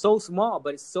change, and it's so small,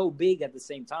 but it's so big at the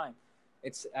same time.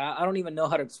 It's I don't even know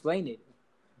how to explain it.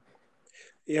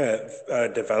 Yeah,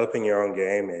 developing your own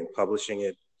game and publishing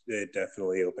it, it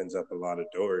definitely opens up a lot of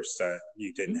doors that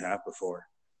you didn't Mhm. have before.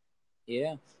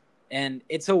 Yeah, and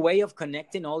it's a way of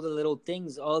connecting all the little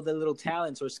things, all the little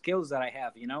talents or skills that I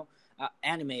have. You know,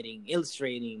 animating,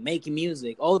 illustrating, making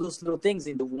music, all those little things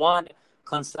into one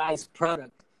concise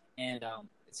product, and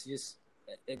it's just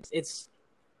it's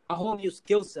a whole new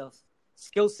skill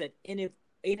set in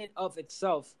it of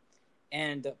itself,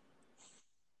 and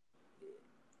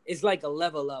it's like a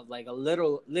level up, like a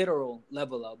literal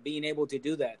level up, being able to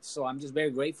do that. So I'm just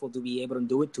very grateful to be able to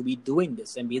do it, to be doing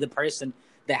this, and be the person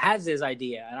that has this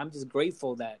idea. And I'm just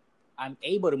grateful that I'm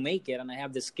able to make it, and I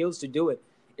have the skills to do it.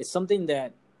 It's something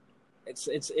that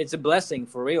it's a blessing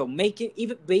for real. Making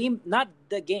even being not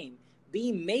the game,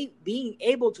 being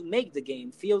able to make the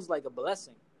game feels like a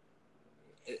blessing.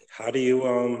 How do you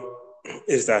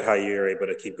is that how you're able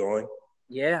to keep going?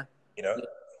 Yeah. You know?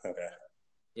 Okay.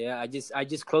 Yeah, I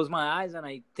just close my eyes and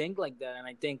I think like that, and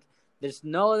I think there's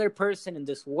no other person in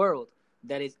this world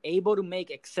that is able to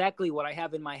make exactly what I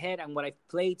have in my head and what I've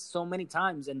played so many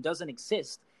times and doesn't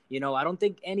exist. You know, I don't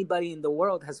think anybody in the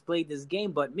world has played this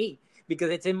game but me, because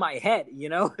it's in my head, you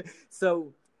know?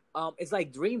 So it's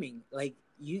like dreaming. Like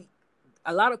you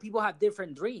a lot of people have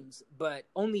different dreams, but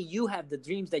only you have the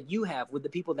dreams that you have with the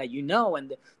people that you know and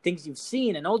the things you've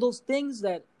seen, and all those things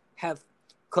that have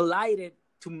collided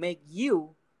to make you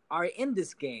are in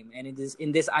this game and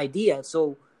in this idea.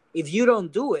 So if you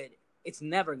don't do it, it's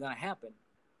never gonna happen,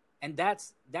 and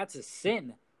that's a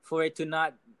sin for it to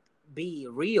not be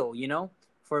real. You know,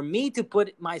 for me to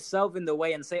put myself in the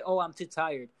way and say, "Oh, I'm too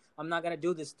tired. I'm not gonna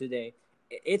do this today."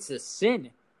 It's a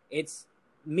sin. It's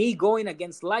me going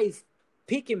against life,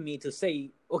 picking me to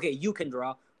say, "Okay, you can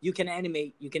draw, you can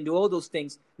animate, you can do all those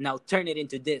things. Now turn it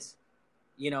into this."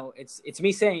 You know, it's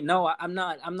me saying, "No, I'm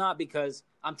not because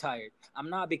I'm tired. I'm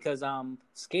not because I'm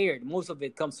scared." Most of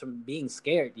it comes from being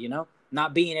scared. You know,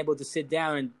 not being able to sit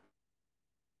down and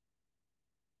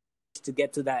to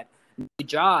get to that new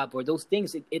job or those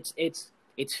things.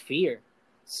 It's fear.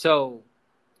 So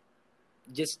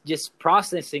just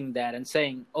processing that and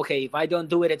saying, okay, if I don't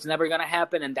do it, it's never gonna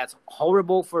happen, and that's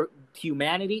horrible for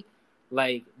humanity.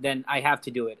 Like, then I have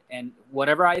to do it, and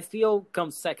whatever I feel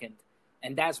comes second,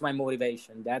 and that's my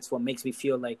motivation. That's what makes me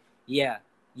feel like, yeah,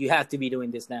 you have to be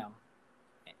doing this now,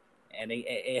 and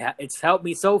it's helped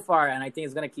me so far, and I think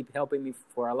it's gonna keep helping me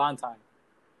for a long time.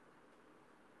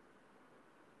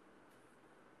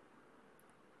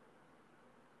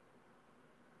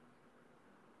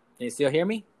 Can you still hear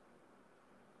me?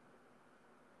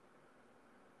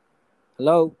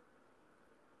 Hello.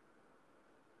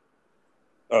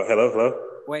 Oh, hello, hello.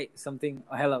 Wait, something.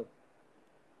 Oh, hello.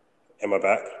 Am I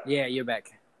back? Yeah, you're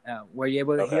back. Were you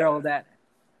able to hear Okay. all that?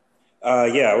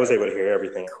 Yeah, I was able to hear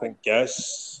everything. I Cool.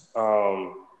 guess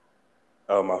oh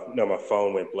my no, my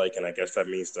phone went blank, and I guess that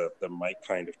means the mic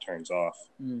kind of turns off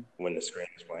Mm. when the screen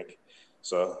is blank.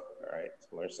 So, all right,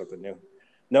 learn something new.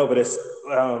 No, but it's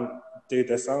dude,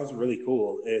 that sounds really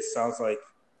cool. It sounds like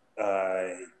uh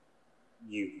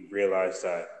you realize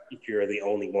that you're the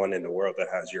only one in the world that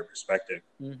has your perspective,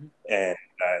 Hmm. and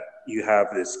that you have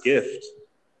this gift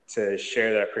to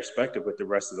share that perspective with the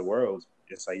rest of the world.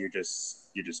 It's like you're just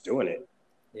doing it.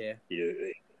 Yeah.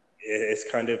 It's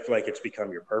kind of like it's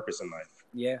become your purpose in life.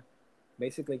 Yeah.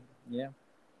 Basically, yeah.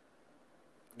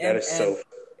 That and is and so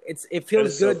it that feels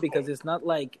is so good cool. because it's not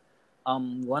like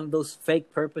one of those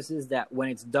fake purposes that when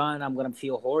it's done I'm gonna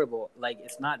feel horrible. Like,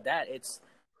 it's not that. It's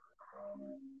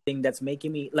thing that's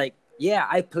making me like, yeah,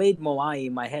 I played Moai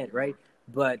in my head, right?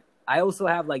 But I also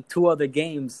have like two other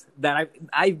games that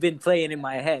I've been playing in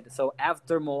my head. So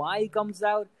after Moai comes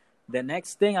out, the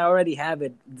next thing I already have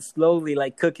it slowly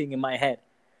like cooking in my head.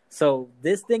 So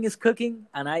this thing is cooking,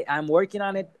 and I'm working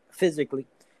on it physically.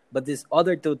 But these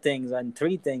other two things and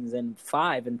three things and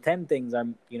 5 and 10 things are,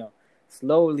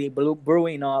 slowly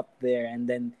brewing up there. And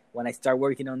then when I start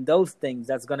working on those things,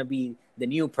 that's gonna be the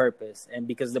new purpose. And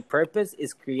because the purpose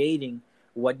is creating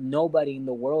what nobody in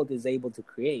the world is able to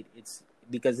create. It's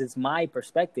because it's my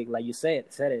perspective, like you said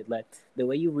it, like the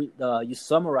way you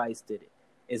summarized it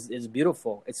is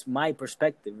beautiful. It's my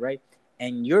perspective, right?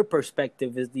 And your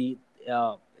perspective is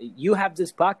you have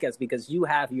this podcast because you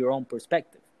have your own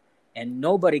perspective, and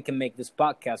nobody can make this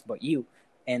podcast but you.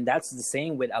 And that's the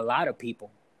same with a lot of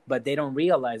people, but they don't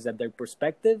realize that their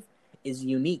perspective is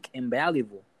unique and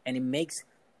valuable, and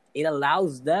it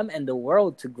allows them and the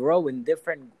world to grow in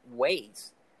different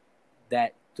ways.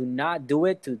 That to not do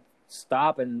it, to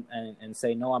stop and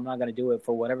say no, I'm not going to do it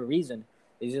for whatever reason,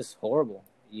 is just horrible.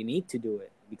 You need to do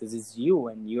it because it's you,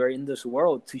 and you're in this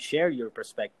world to share your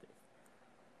perspective.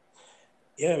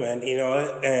 Yeah, man.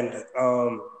 And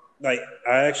like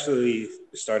I actually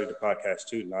started the podcast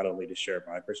too, not only to share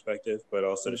my perspective, but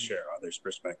also to Mhm. share others'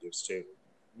 perspectives too.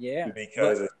 Yeah,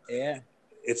 Because but yeah.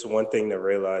 it's one thing to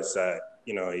realize that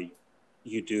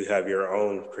you do have your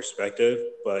own perspective,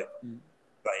 but Mm.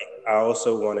 like I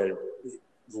also want to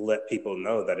let people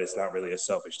know that it's not really a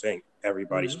selfish thing.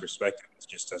 Everybody's Mhm. perspective is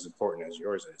just as important as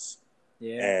yours is,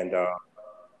 Yeah.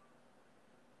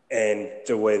 and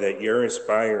the way that you're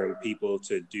inspiring people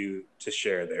to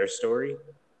share their story,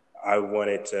 I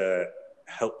wanted to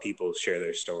help people share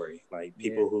their story, like Yeah.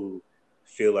 people who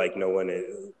feel like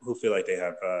who feel like they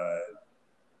have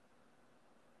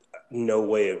no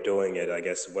way of doing it. I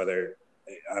guess whether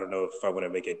I don't know if I want to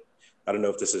make it. I don't know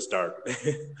if this is dark,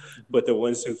 Mhm. but the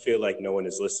ones who feel like no one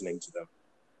is listening to them,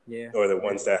 Yeah. or the Yeah.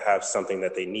 ones that have something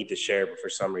that they need to share, but for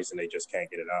some reason they just can't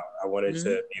get it out. I wanted to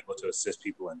Mhm. be able to assist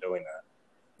people in doing that.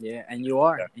 Yeah, and you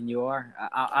are, and you are.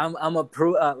 I'm a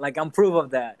proof, like I'm proof of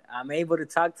that. I'm able to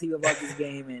talk to you about this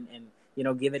game,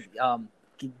 and give it,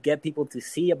 get people to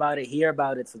see about it, hear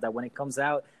about it, so that when it comes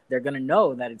out, they're gonna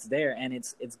know that it's there, and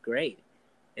it's great.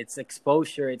 It's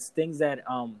exposure. It's things that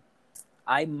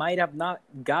I might have not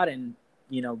gotten,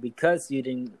 because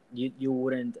you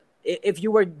wouldn't. If you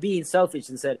were being selfish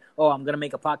and said, "Oh, I'm gonna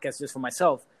make a podcast just for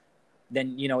myself,"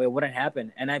 then it wouldn't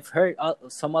happen. And I've heard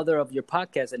some other of your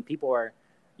podcasts, and people are,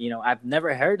 I've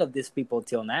never heard of these people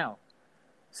till now.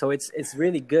 So it's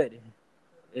really good.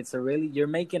 You're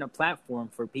making a platform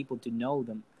for people to know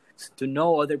them, to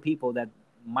know other people that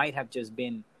might have just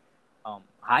been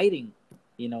hiding.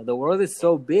 The world is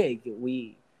so big,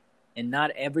 and not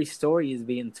every story is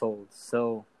being told.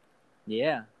 So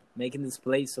yeah, making this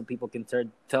place so people can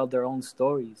tell their own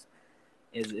stories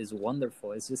is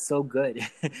wonderful. It's just so good.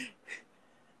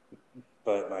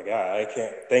 But my God, I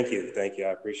can't. Thank you.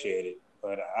 I appreciate it.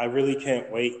 But I really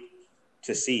can't wait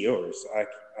to see yours.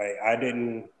 I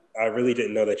didn't. I really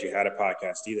didn't know that you had a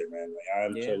podcast either, man. Like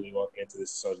I'm Yeah. totally walking into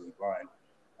this totally blind.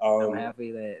 I'm Um,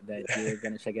 happy that you're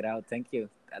gonna check it out. Thank you.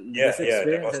 yeah, This yeah,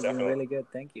 experience most has been definitely. really good.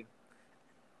 Thank you.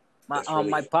 My That's really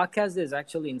my podcast is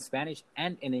actually in Spanish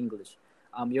and in English.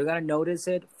 You're gonna notice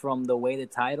it from the way the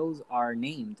titles are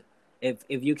named. If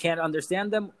you can't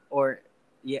understand them, or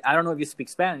yeah, I don't know if you speak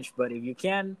Spanish, but if you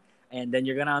can, and then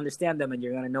you're gonna understand them, and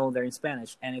you're gonna know they're in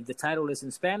Spanish. And if the title is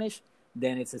in Spanish,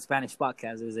 then it's a Spanish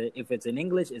podcast. If it's in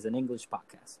English, it's an English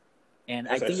podcast. And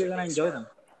I that's think you're actually gonna really enjoy smart.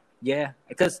 them. Yeah,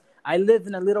 because I live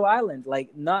in a little island,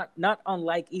 like not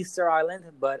unlike Easter Island,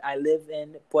 but I live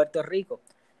in Puerto Rico.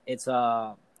 It's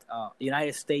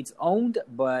United States owned,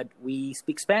 but we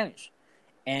speak Spanish,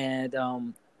 and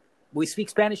we speak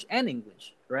Spanish and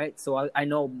English, right? So I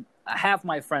know half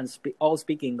my friends all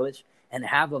speak English, and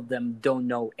half of them don't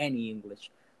know any English.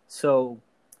 So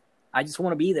I just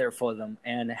want to be there for them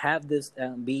and have this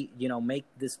make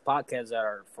this podcast that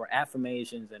are for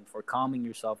affirmations and for calming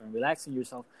yourself and relaxing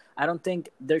yourself. I don't think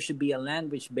there should be a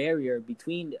language barrier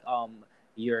between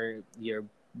your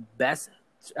best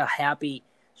happy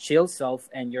chill self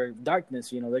and your darkness.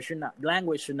 There should not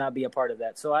language should not be a part of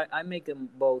that. So I make them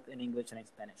both in English and in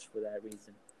Spanish for that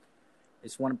reason.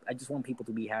 I just want people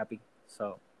to be happy.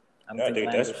 So I don't No, think dude,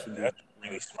 that's language should be. that's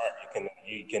really smart.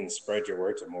 You can spread your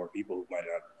word to more people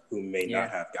who may not Yeah,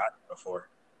 have gotten it before.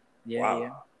 yeah,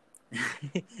 Wow.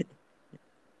 yeah.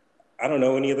 I don't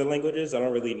know any other languages. I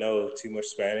don't really know too much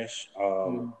Spanish.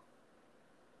 Mm.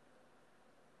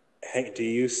 Hey, do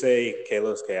you say "que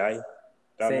los que hay"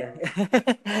 down Say,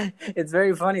 there? it's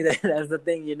very funny that that's the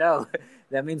thing.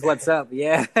 That means what's up.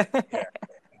 Yeah. Yeah,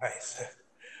 nice.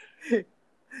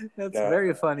 That's Now,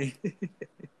 very funny.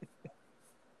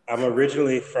 I'm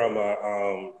originally from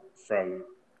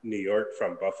New York,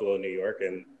 from Buffalo, New York,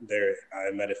 and there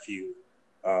I met a few,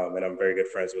 and I'm very good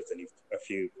friends with a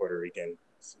few Puerto Ricans.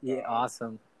 Yeah,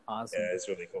 awesome, awesome. Yeah, it's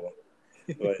really cool.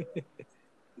 But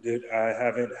dude, I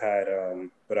haven't had,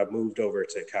 but I've moved over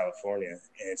to California,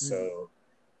 and Mhm. so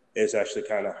it's actually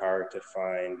kind of hard to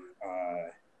find,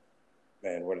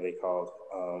 man, what are they called?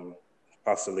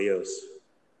 Pastelillos.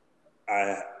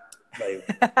 I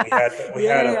we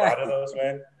had a Yeah, lot of those,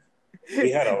 man.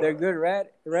 We had they're a good, right?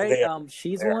 Right. they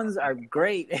Cheese they're ones are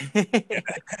great.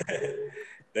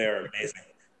 they're amazing.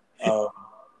 Um,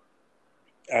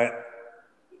 I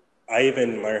I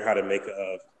even learned how to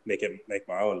make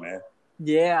my own, man.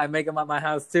 Yeah, I make them at my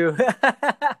house too.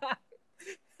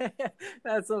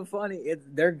 That's so funny.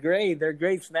 They're great. They're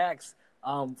great snacks.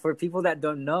 For people that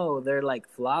don't know, they're like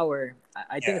flour.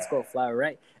 I think it's Yeah, called flour,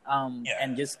 right? And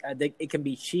yeah. just it can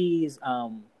be cheese.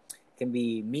 It can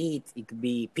be meat. It could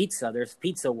be pizza. There's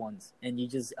pizza ones, and you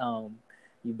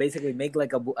basically make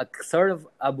like a sort of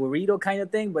a burrito kind of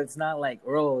thing, but it's not like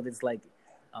rolled. It's like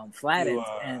You flattened,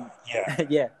 and yeah,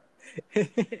 yeah,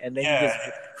 and then you yeah, just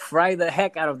fry the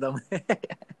heck out of them.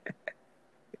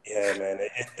 yeah, man.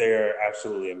 They're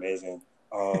absolutely amazing.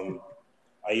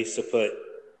 I used to put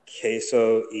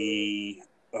queso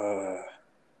uh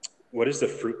what is the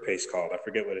fruit paste called? I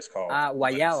forget what it's called.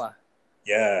 But it's Guayaba.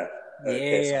 yeah,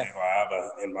 queso Yeah. y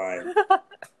guava in mine.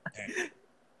 Dude,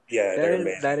 yeah, That they're is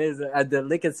amazing. that is a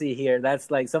delicacy here.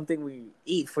 That's like something we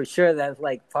eat for sure. That's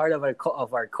like part of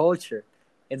our culture.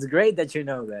 It's great that you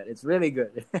know that. It's really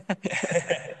good.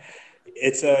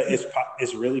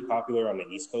 It's really popular on the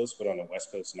East Coast, but on the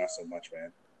West Coast, not so much,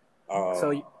 man.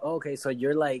 So Um, okay, so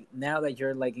you're like now that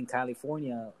you're like in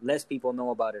California, less people know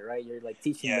about it, right? You're like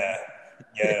teaching them.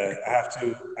 yeah, yeah.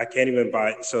 I can't even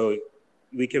buy. So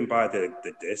we can buy the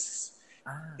discs.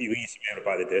 Ah, We used to be able to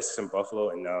buy the discs in Buffalo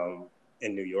and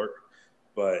in New York,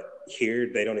 but here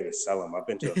they don't even sell them. I've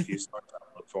been to a few stores to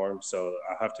look for them, so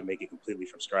I have to make it completely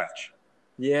from scratch.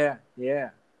 yeah, yeah.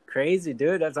 Crazy,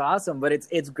 dude. That's awesome. But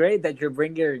it's great that you're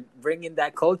bringing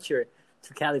that culture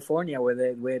to California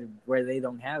where they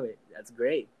don't have it. That's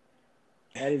great.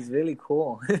 That is really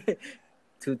cool.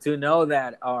 To know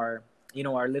that our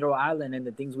little island and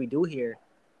the things we do here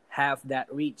have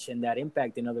that reach and that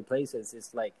impact in other places.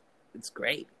 It's like it's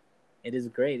great. It is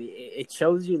great. It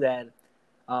shows you that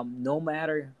no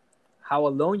matter how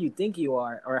alone you think you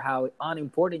are or how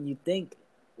unimportant you think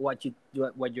what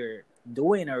you're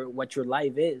doing or what your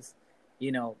life is,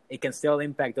 it can still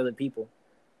impact other people.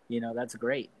 That's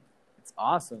great. It's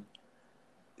awesome.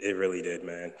 It really did,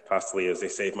 man. Pastelillos, they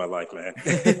saved my life, man.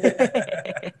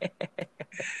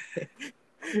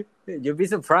 You'll be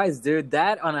surprised, dude.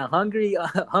 That on a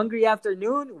hungry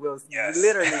afternoon will Yes,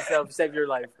 literally save your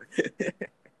life.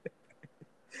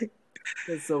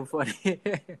 That's so funny.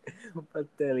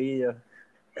 Pastelillo.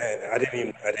 man. I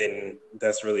didn't.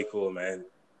 That's really cool, man.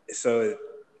 So,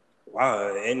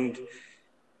 wow, and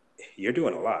you're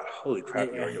doing a lot. Holy crap,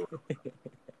 you Yeah. are doing.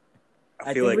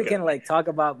 I I feel think we like, can like talk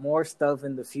about more stuff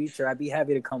in the future. I'd be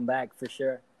happy to come back for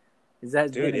sure. This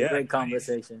has been dude, a yeah, great please,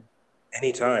 conversation.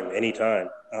 anytime, anytime.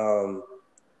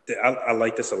 I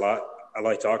like this a lot. I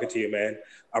like talking to you, man.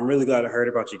 I'm really glad I heard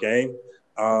about your game.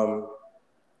 Um,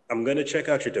 I'm gonna check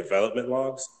out your development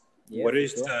logs. Yeah, What for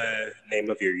is sure. the name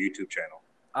of your YouTube channel?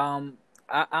 Um,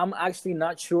 I'm actually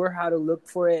not sure how to look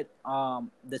for it.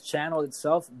 The channel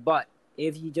itself, but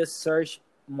if you just search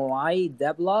Moai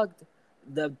Devlogged,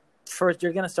 the first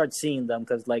you're gonna start seeing them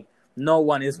because like no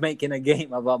one is making a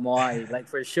game about Moai, like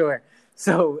for sure.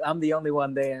 So I'm the only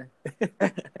one there.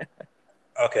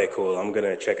 Okay, cool. I'm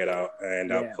gonna check it out,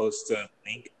 and I'll Yeah, post a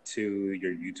link to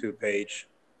your YouTube page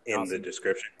in the awesome.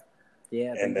 description,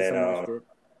 Yeah, and thank you then so much, dude.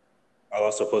 I'll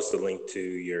also post a link to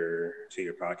your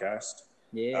podcast.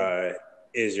 Yeah, Uh,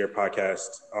 is your podcast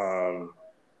on?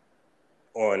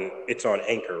 It's on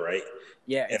Anchor, right?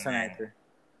 yeah, And it's an then anchor.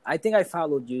 I think I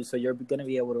followed you, so you're gonna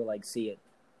be able to like see it.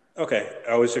 okay,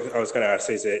 I was gonna ask,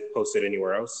 is it posted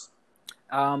anywhere else?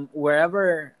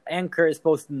 Wherever Anchor is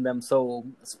posting them. So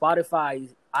Spotify,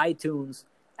 iTunes,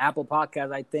 Apple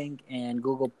Podcasts, I think, and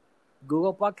Google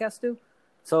Podcasts too.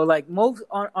 So like most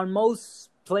on most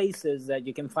places that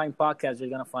you can find podcasts, you're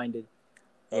gonna find it.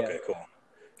 Yeah, Okay, cool.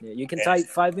 yeah. You can And type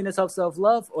 5 minutes of self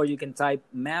love, or you can type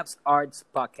Maps Arts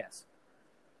Podcast.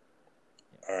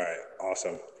 all right,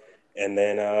 awesome. And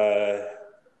then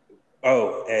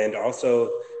oh, and also,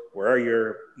 where are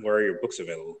your books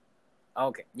available?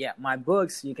 Okay, yeah. My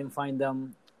books, you can find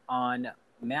them on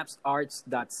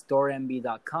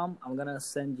mapsarts.storemb.com. I'm gonna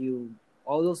send you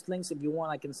all those links if you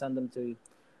want. I can send them to you.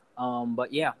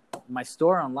 But yeah, my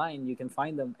store online, you can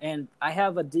find them. And I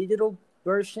have a digital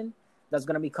version that's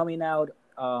going to be coming out,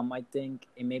 I think,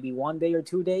 in maybe 1 day or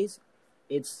 2 days.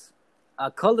 It's a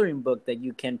coloring book that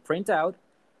you can print out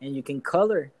and you can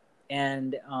color.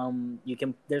 And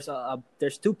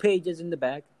there's 2 pages in the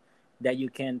back that you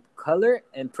can color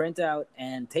and print out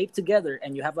and tape together.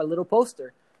 And you have a little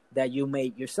poster that you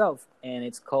made yourself. And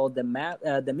it's called the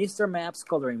Mr. Maps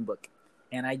coloring book.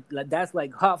 And that's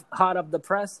like hot off the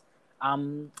press.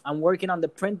 I'm working on the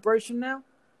print version now,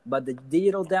 but the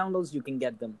digital downloads you can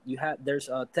get them. There's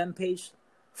a 10 page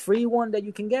free one that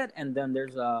you can get, and then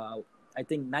there's a I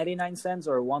think 99 cents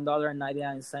or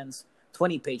 $1.99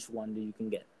 20 page one that you can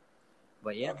get.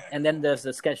 But yeah, Okay, and then cool. there's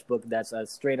the sketchbook that's a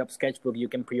straight up sketchbook you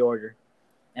can pre-order,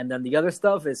 and then the other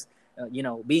stuff is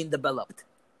being developed.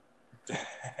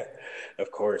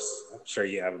 Of course, I'm sure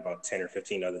you have about 10 or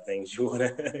 15 other things you want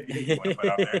to you want to put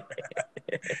out there.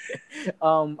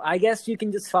 I guess you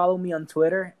can just follow me on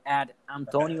Twitter at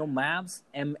Antonio Mabs,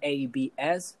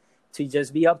 Mabs, to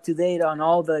just be up to date on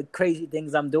all the crazy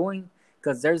things I'm doing.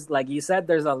 Because there's, like you said,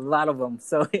 there's a lot of them.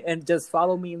 So, and just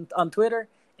follow me on Twitter,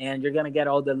 and you're gonna get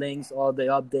all the links, all the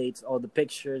updates, all the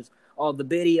pictures, all the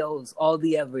videos, all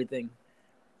the everything.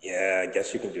 Yeah, I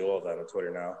guess you can do all that on Twitter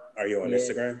now. Are you on Yeah,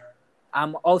 Instagram?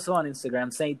 I'm also on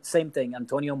Instagram. Same thing,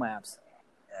 Antonio Mabs.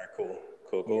 All right, cool,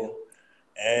 cool, Yeah. cool.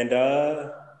 And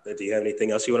do you have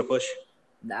anything else you want to push?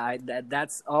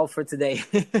 That's all for today.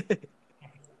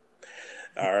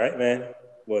 All right, man.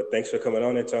 Well, thanks for coming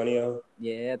on, Antonio.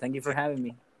 Yeah, thank you for having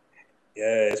me.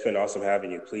 Yeah, it's been awesome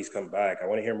having you. Please come back. I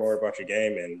want to hear more about your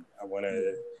game, and I want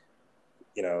to,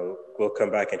 we'll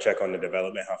come back and check on the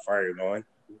development, how far you're going.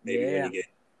 Maybe when Yeah, you get,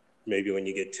 maybe when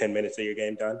you get 10 minutes of your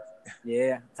game done,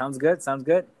 yeah, sounds good. Sounds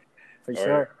good for or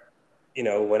sure.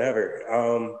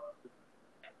 whenever.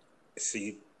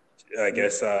 See, I Yeah,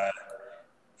 guess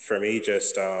for me,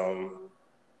 just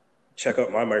check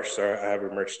out my merch store. I have a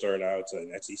merch store now. It's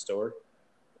an Etsy store.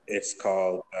 It's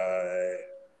called. I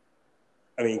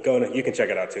mean, you can check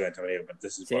it out too, Antonio. But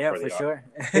this is so more yeah, for for the sure.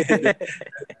 audience.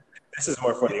 This is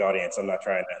more for the audience. I'm not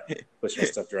trying to push my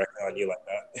stuff directly on you like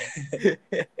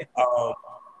that. um,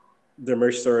 the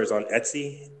merch store is on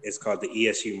Etsy. It's called the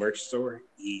ESU Merch Store.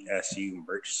 ESU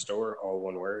Merch Store, all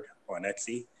one word, on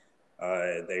Etsy.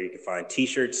 There you can find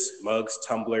T-shirts, mugs,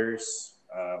 tumblers.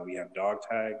 We have dog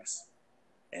tags,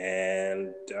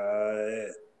 and I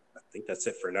think that's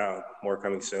it for now. More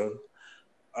coming soon.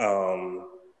 Um,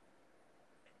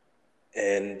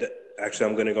 and actually,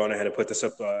 I'm going to go on ahead and put this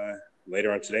up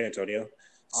later on today, Antonio.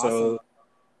 Awesome. So,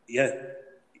 yeah,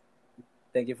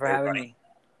 Thank you for having everybody. me.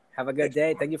 Have a good Thank you day.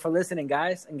 so much. Thank you for listening,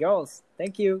 guys and girls.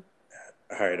 Thank you.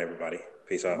 All right, everybody.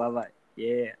 Peace out. Bye bye.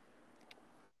 Yeah.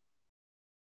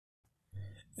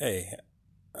 Hey,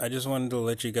 I just wanted to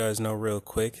let you guys know real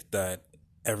quick that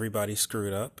Everybody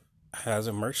Screwed Up has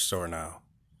a merch store now.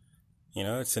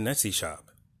 It's an Etsy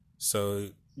shop. So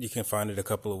you can find it a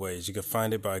couple of ways. You can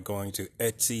find it by going to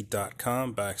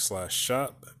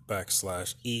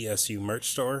etsy.com/shop/ESU merch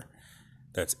store.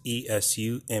 That's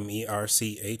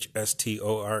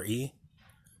ESUMERCHSTORE.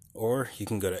 Or you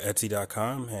can go to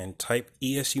etsy.com and type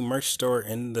ESU merch store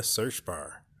in the search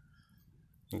bar.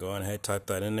 And go on ahead, type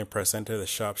that in there, press enter. The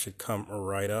shop should come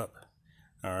right up.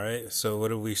 All right. So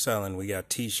what are we selling? We got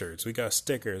t-shirts, we got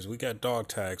stickers, we got dog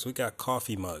tags, we got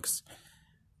coffee mugs.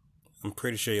 I'm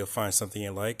pretty sure you'll find something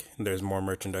you like. There's more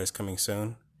merchandise coming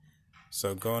soon.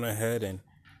 So go on ahead and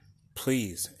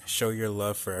please show your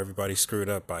love for Everybody Screwed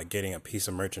Up by getting a piece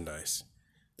of merchandise.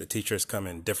 The t-shirts come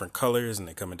in different colors and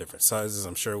they come in different sizes.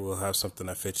 I'm sure we'll have something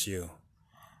that fits you.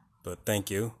 But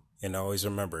thank you. And always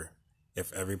remember,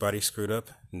 if everybody screwed up,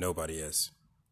 nobody is.